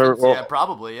 Our difference,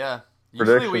 probably, yeah.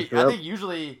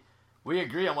 Usually we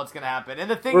agree on what's going to happen. And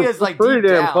the thing is, like, pretty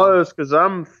deep damn down, close because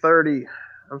I'm 30.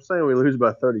 I'm saying we lose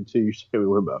by 32. You say we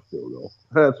win by field goal.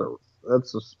 That's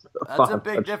a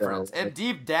big difference. And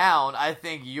deep down, I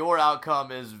think your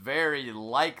outcome is very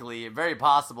likely, very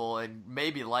possible, and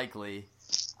maybe likely.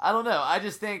 I don't know. I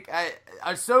just think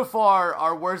so far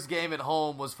our worst game at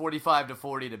home was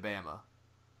 45-40 to Bama.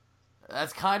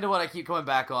 That's kind of what I keep coming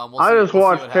back on. I just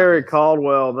watched Terry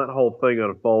Caldwell and that whole thing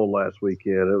unfold last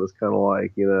weekend. It was kind of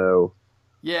like,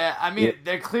 Yeah, I mean,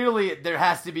 there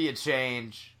has to be a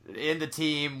change in the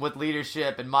team with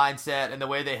leadership and mindset and the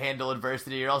way they handle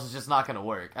adversity, or else it's just not going to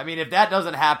work. I mean, if that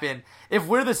doesn't happen, if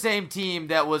we're the same team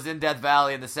that was in Death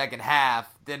Valley in the second half,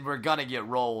 then we're going to get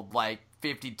rolled like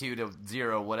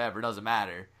 52-0, whatever. It doesn't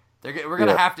matter. We're going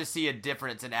to have to see a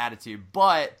difference in attitude,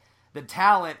 but the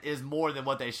talent is more than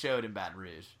what they showed in Baton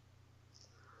Rouge.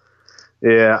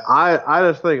 Yeah,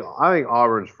 I think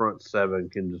Auburn's front seven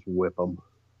can just whip them.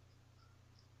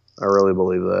 I really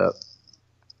believe that.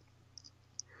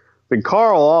 I mean,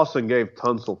 Carl Lawson gave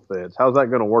Tunsil fits. How's that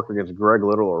going to work against Greg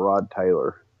Little or Rod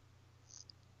Taylor?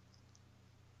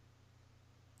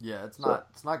 Yeah, it's not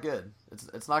good.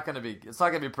 It's not going to be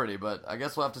pretty, but I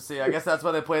guess we'll have to see. I guess that's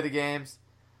why they play the games.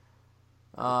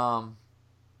 Is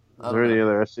there any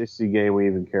other SEC game we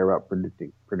even care about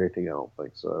predicting? I don't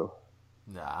think so.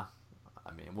 Nah,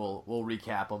 I mean we'll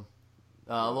recap them.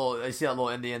 I see that little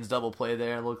Indians double play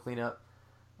there, a little cleanup.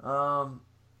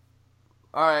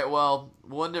 All right, well,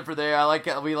 we'll end it for there. I like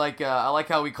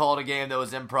how we called a game that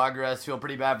was in progress. Feel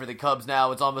pretty bad for the Cubs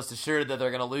now. It's almost assured that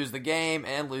they're going to lose the game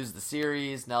and lose the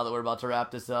series now that we're about to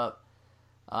wrap this up.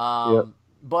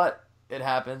 But it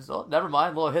happens. Oh, never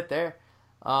mind. A little hit there.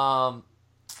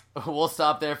 We'll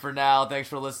stop there for now. Thanks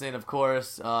for listening, of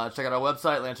course. Check out our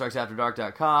website,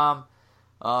 landsharksafterdark.com.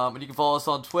 And you can follow us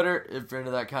on Twitter if you're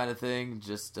into that kind of thing.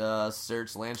 Just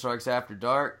search Landsharks After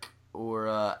Dark or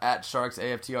at Sharks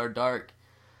AFTR Dark.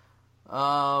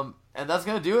 And that's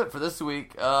going to do it for this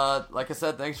week. Like I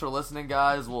said, thanks for listening,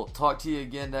 guys. We'll talk to you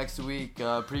again next week.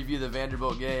 Preview the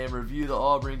Vanderbilt game, review the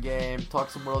Auburn game, talk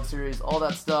some World Series, all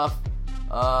that stuff.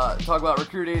 Talk about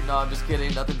recruiting. No, I'm just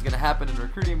kidding. Nothing's going to happen in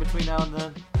recruiting between now and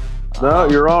then. No,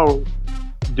 you're wrong.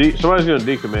 Somebody's going to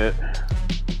decommit.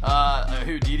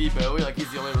 Who, D.D. Bowie? Like, he's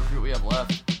the only recruit we have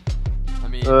left. I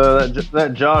mean,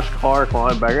 that Josh Clark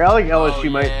linebacker. I think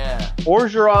LSU might.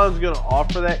 Orgeron's going to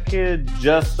offer that kid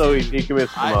just so he decommits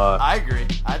from us. I agree.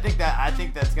 I think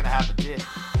that's going to happen too.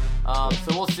 So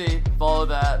we'll see. Follow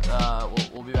that.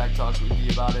 We'll be back talking with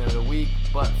you about it in a week.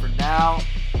 But for now,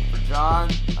 for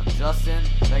John, I'm Justin.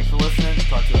 Thanks for listening.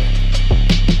 Talk to you later.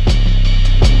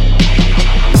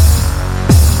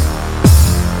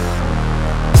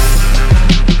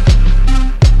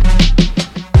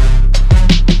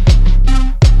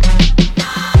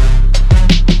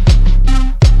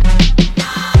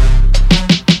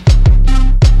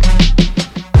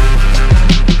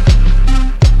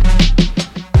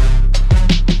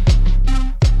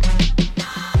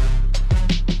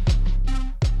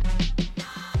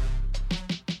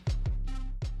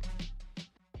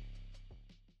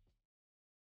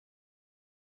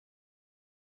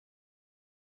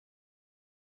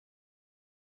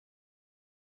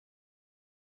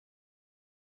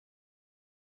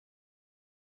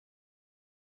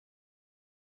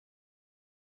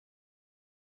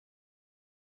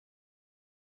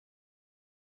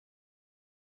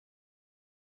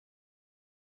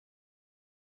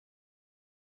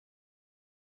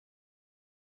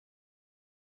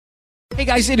 Hey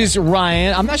guys, it is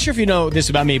Ryan. I'm not sure if you know this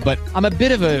about me, but I'm a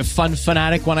bit of a fun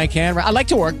fanatic when I can. I like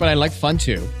to work, but I like fun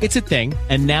too. It's a thing.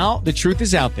 And now the truth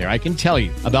is out there. I can tell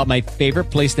you about my favorite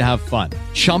place to have fun.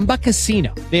 Chumba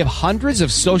Casino. They have hundreds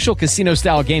of social casino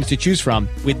style games to choose from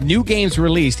with new games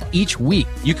released each week.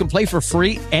 You can play for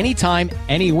free anytime,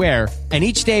 anywhere. And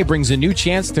each day brings a new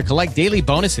chance to collect daily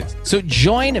bonuses. So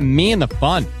join me in the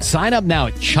fun. Sign up now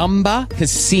at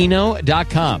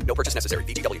ChumbaCasino.com. No purchase necessary.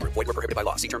 VGW Group. Void where prohibited by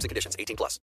law. See terms and conditions. 18+.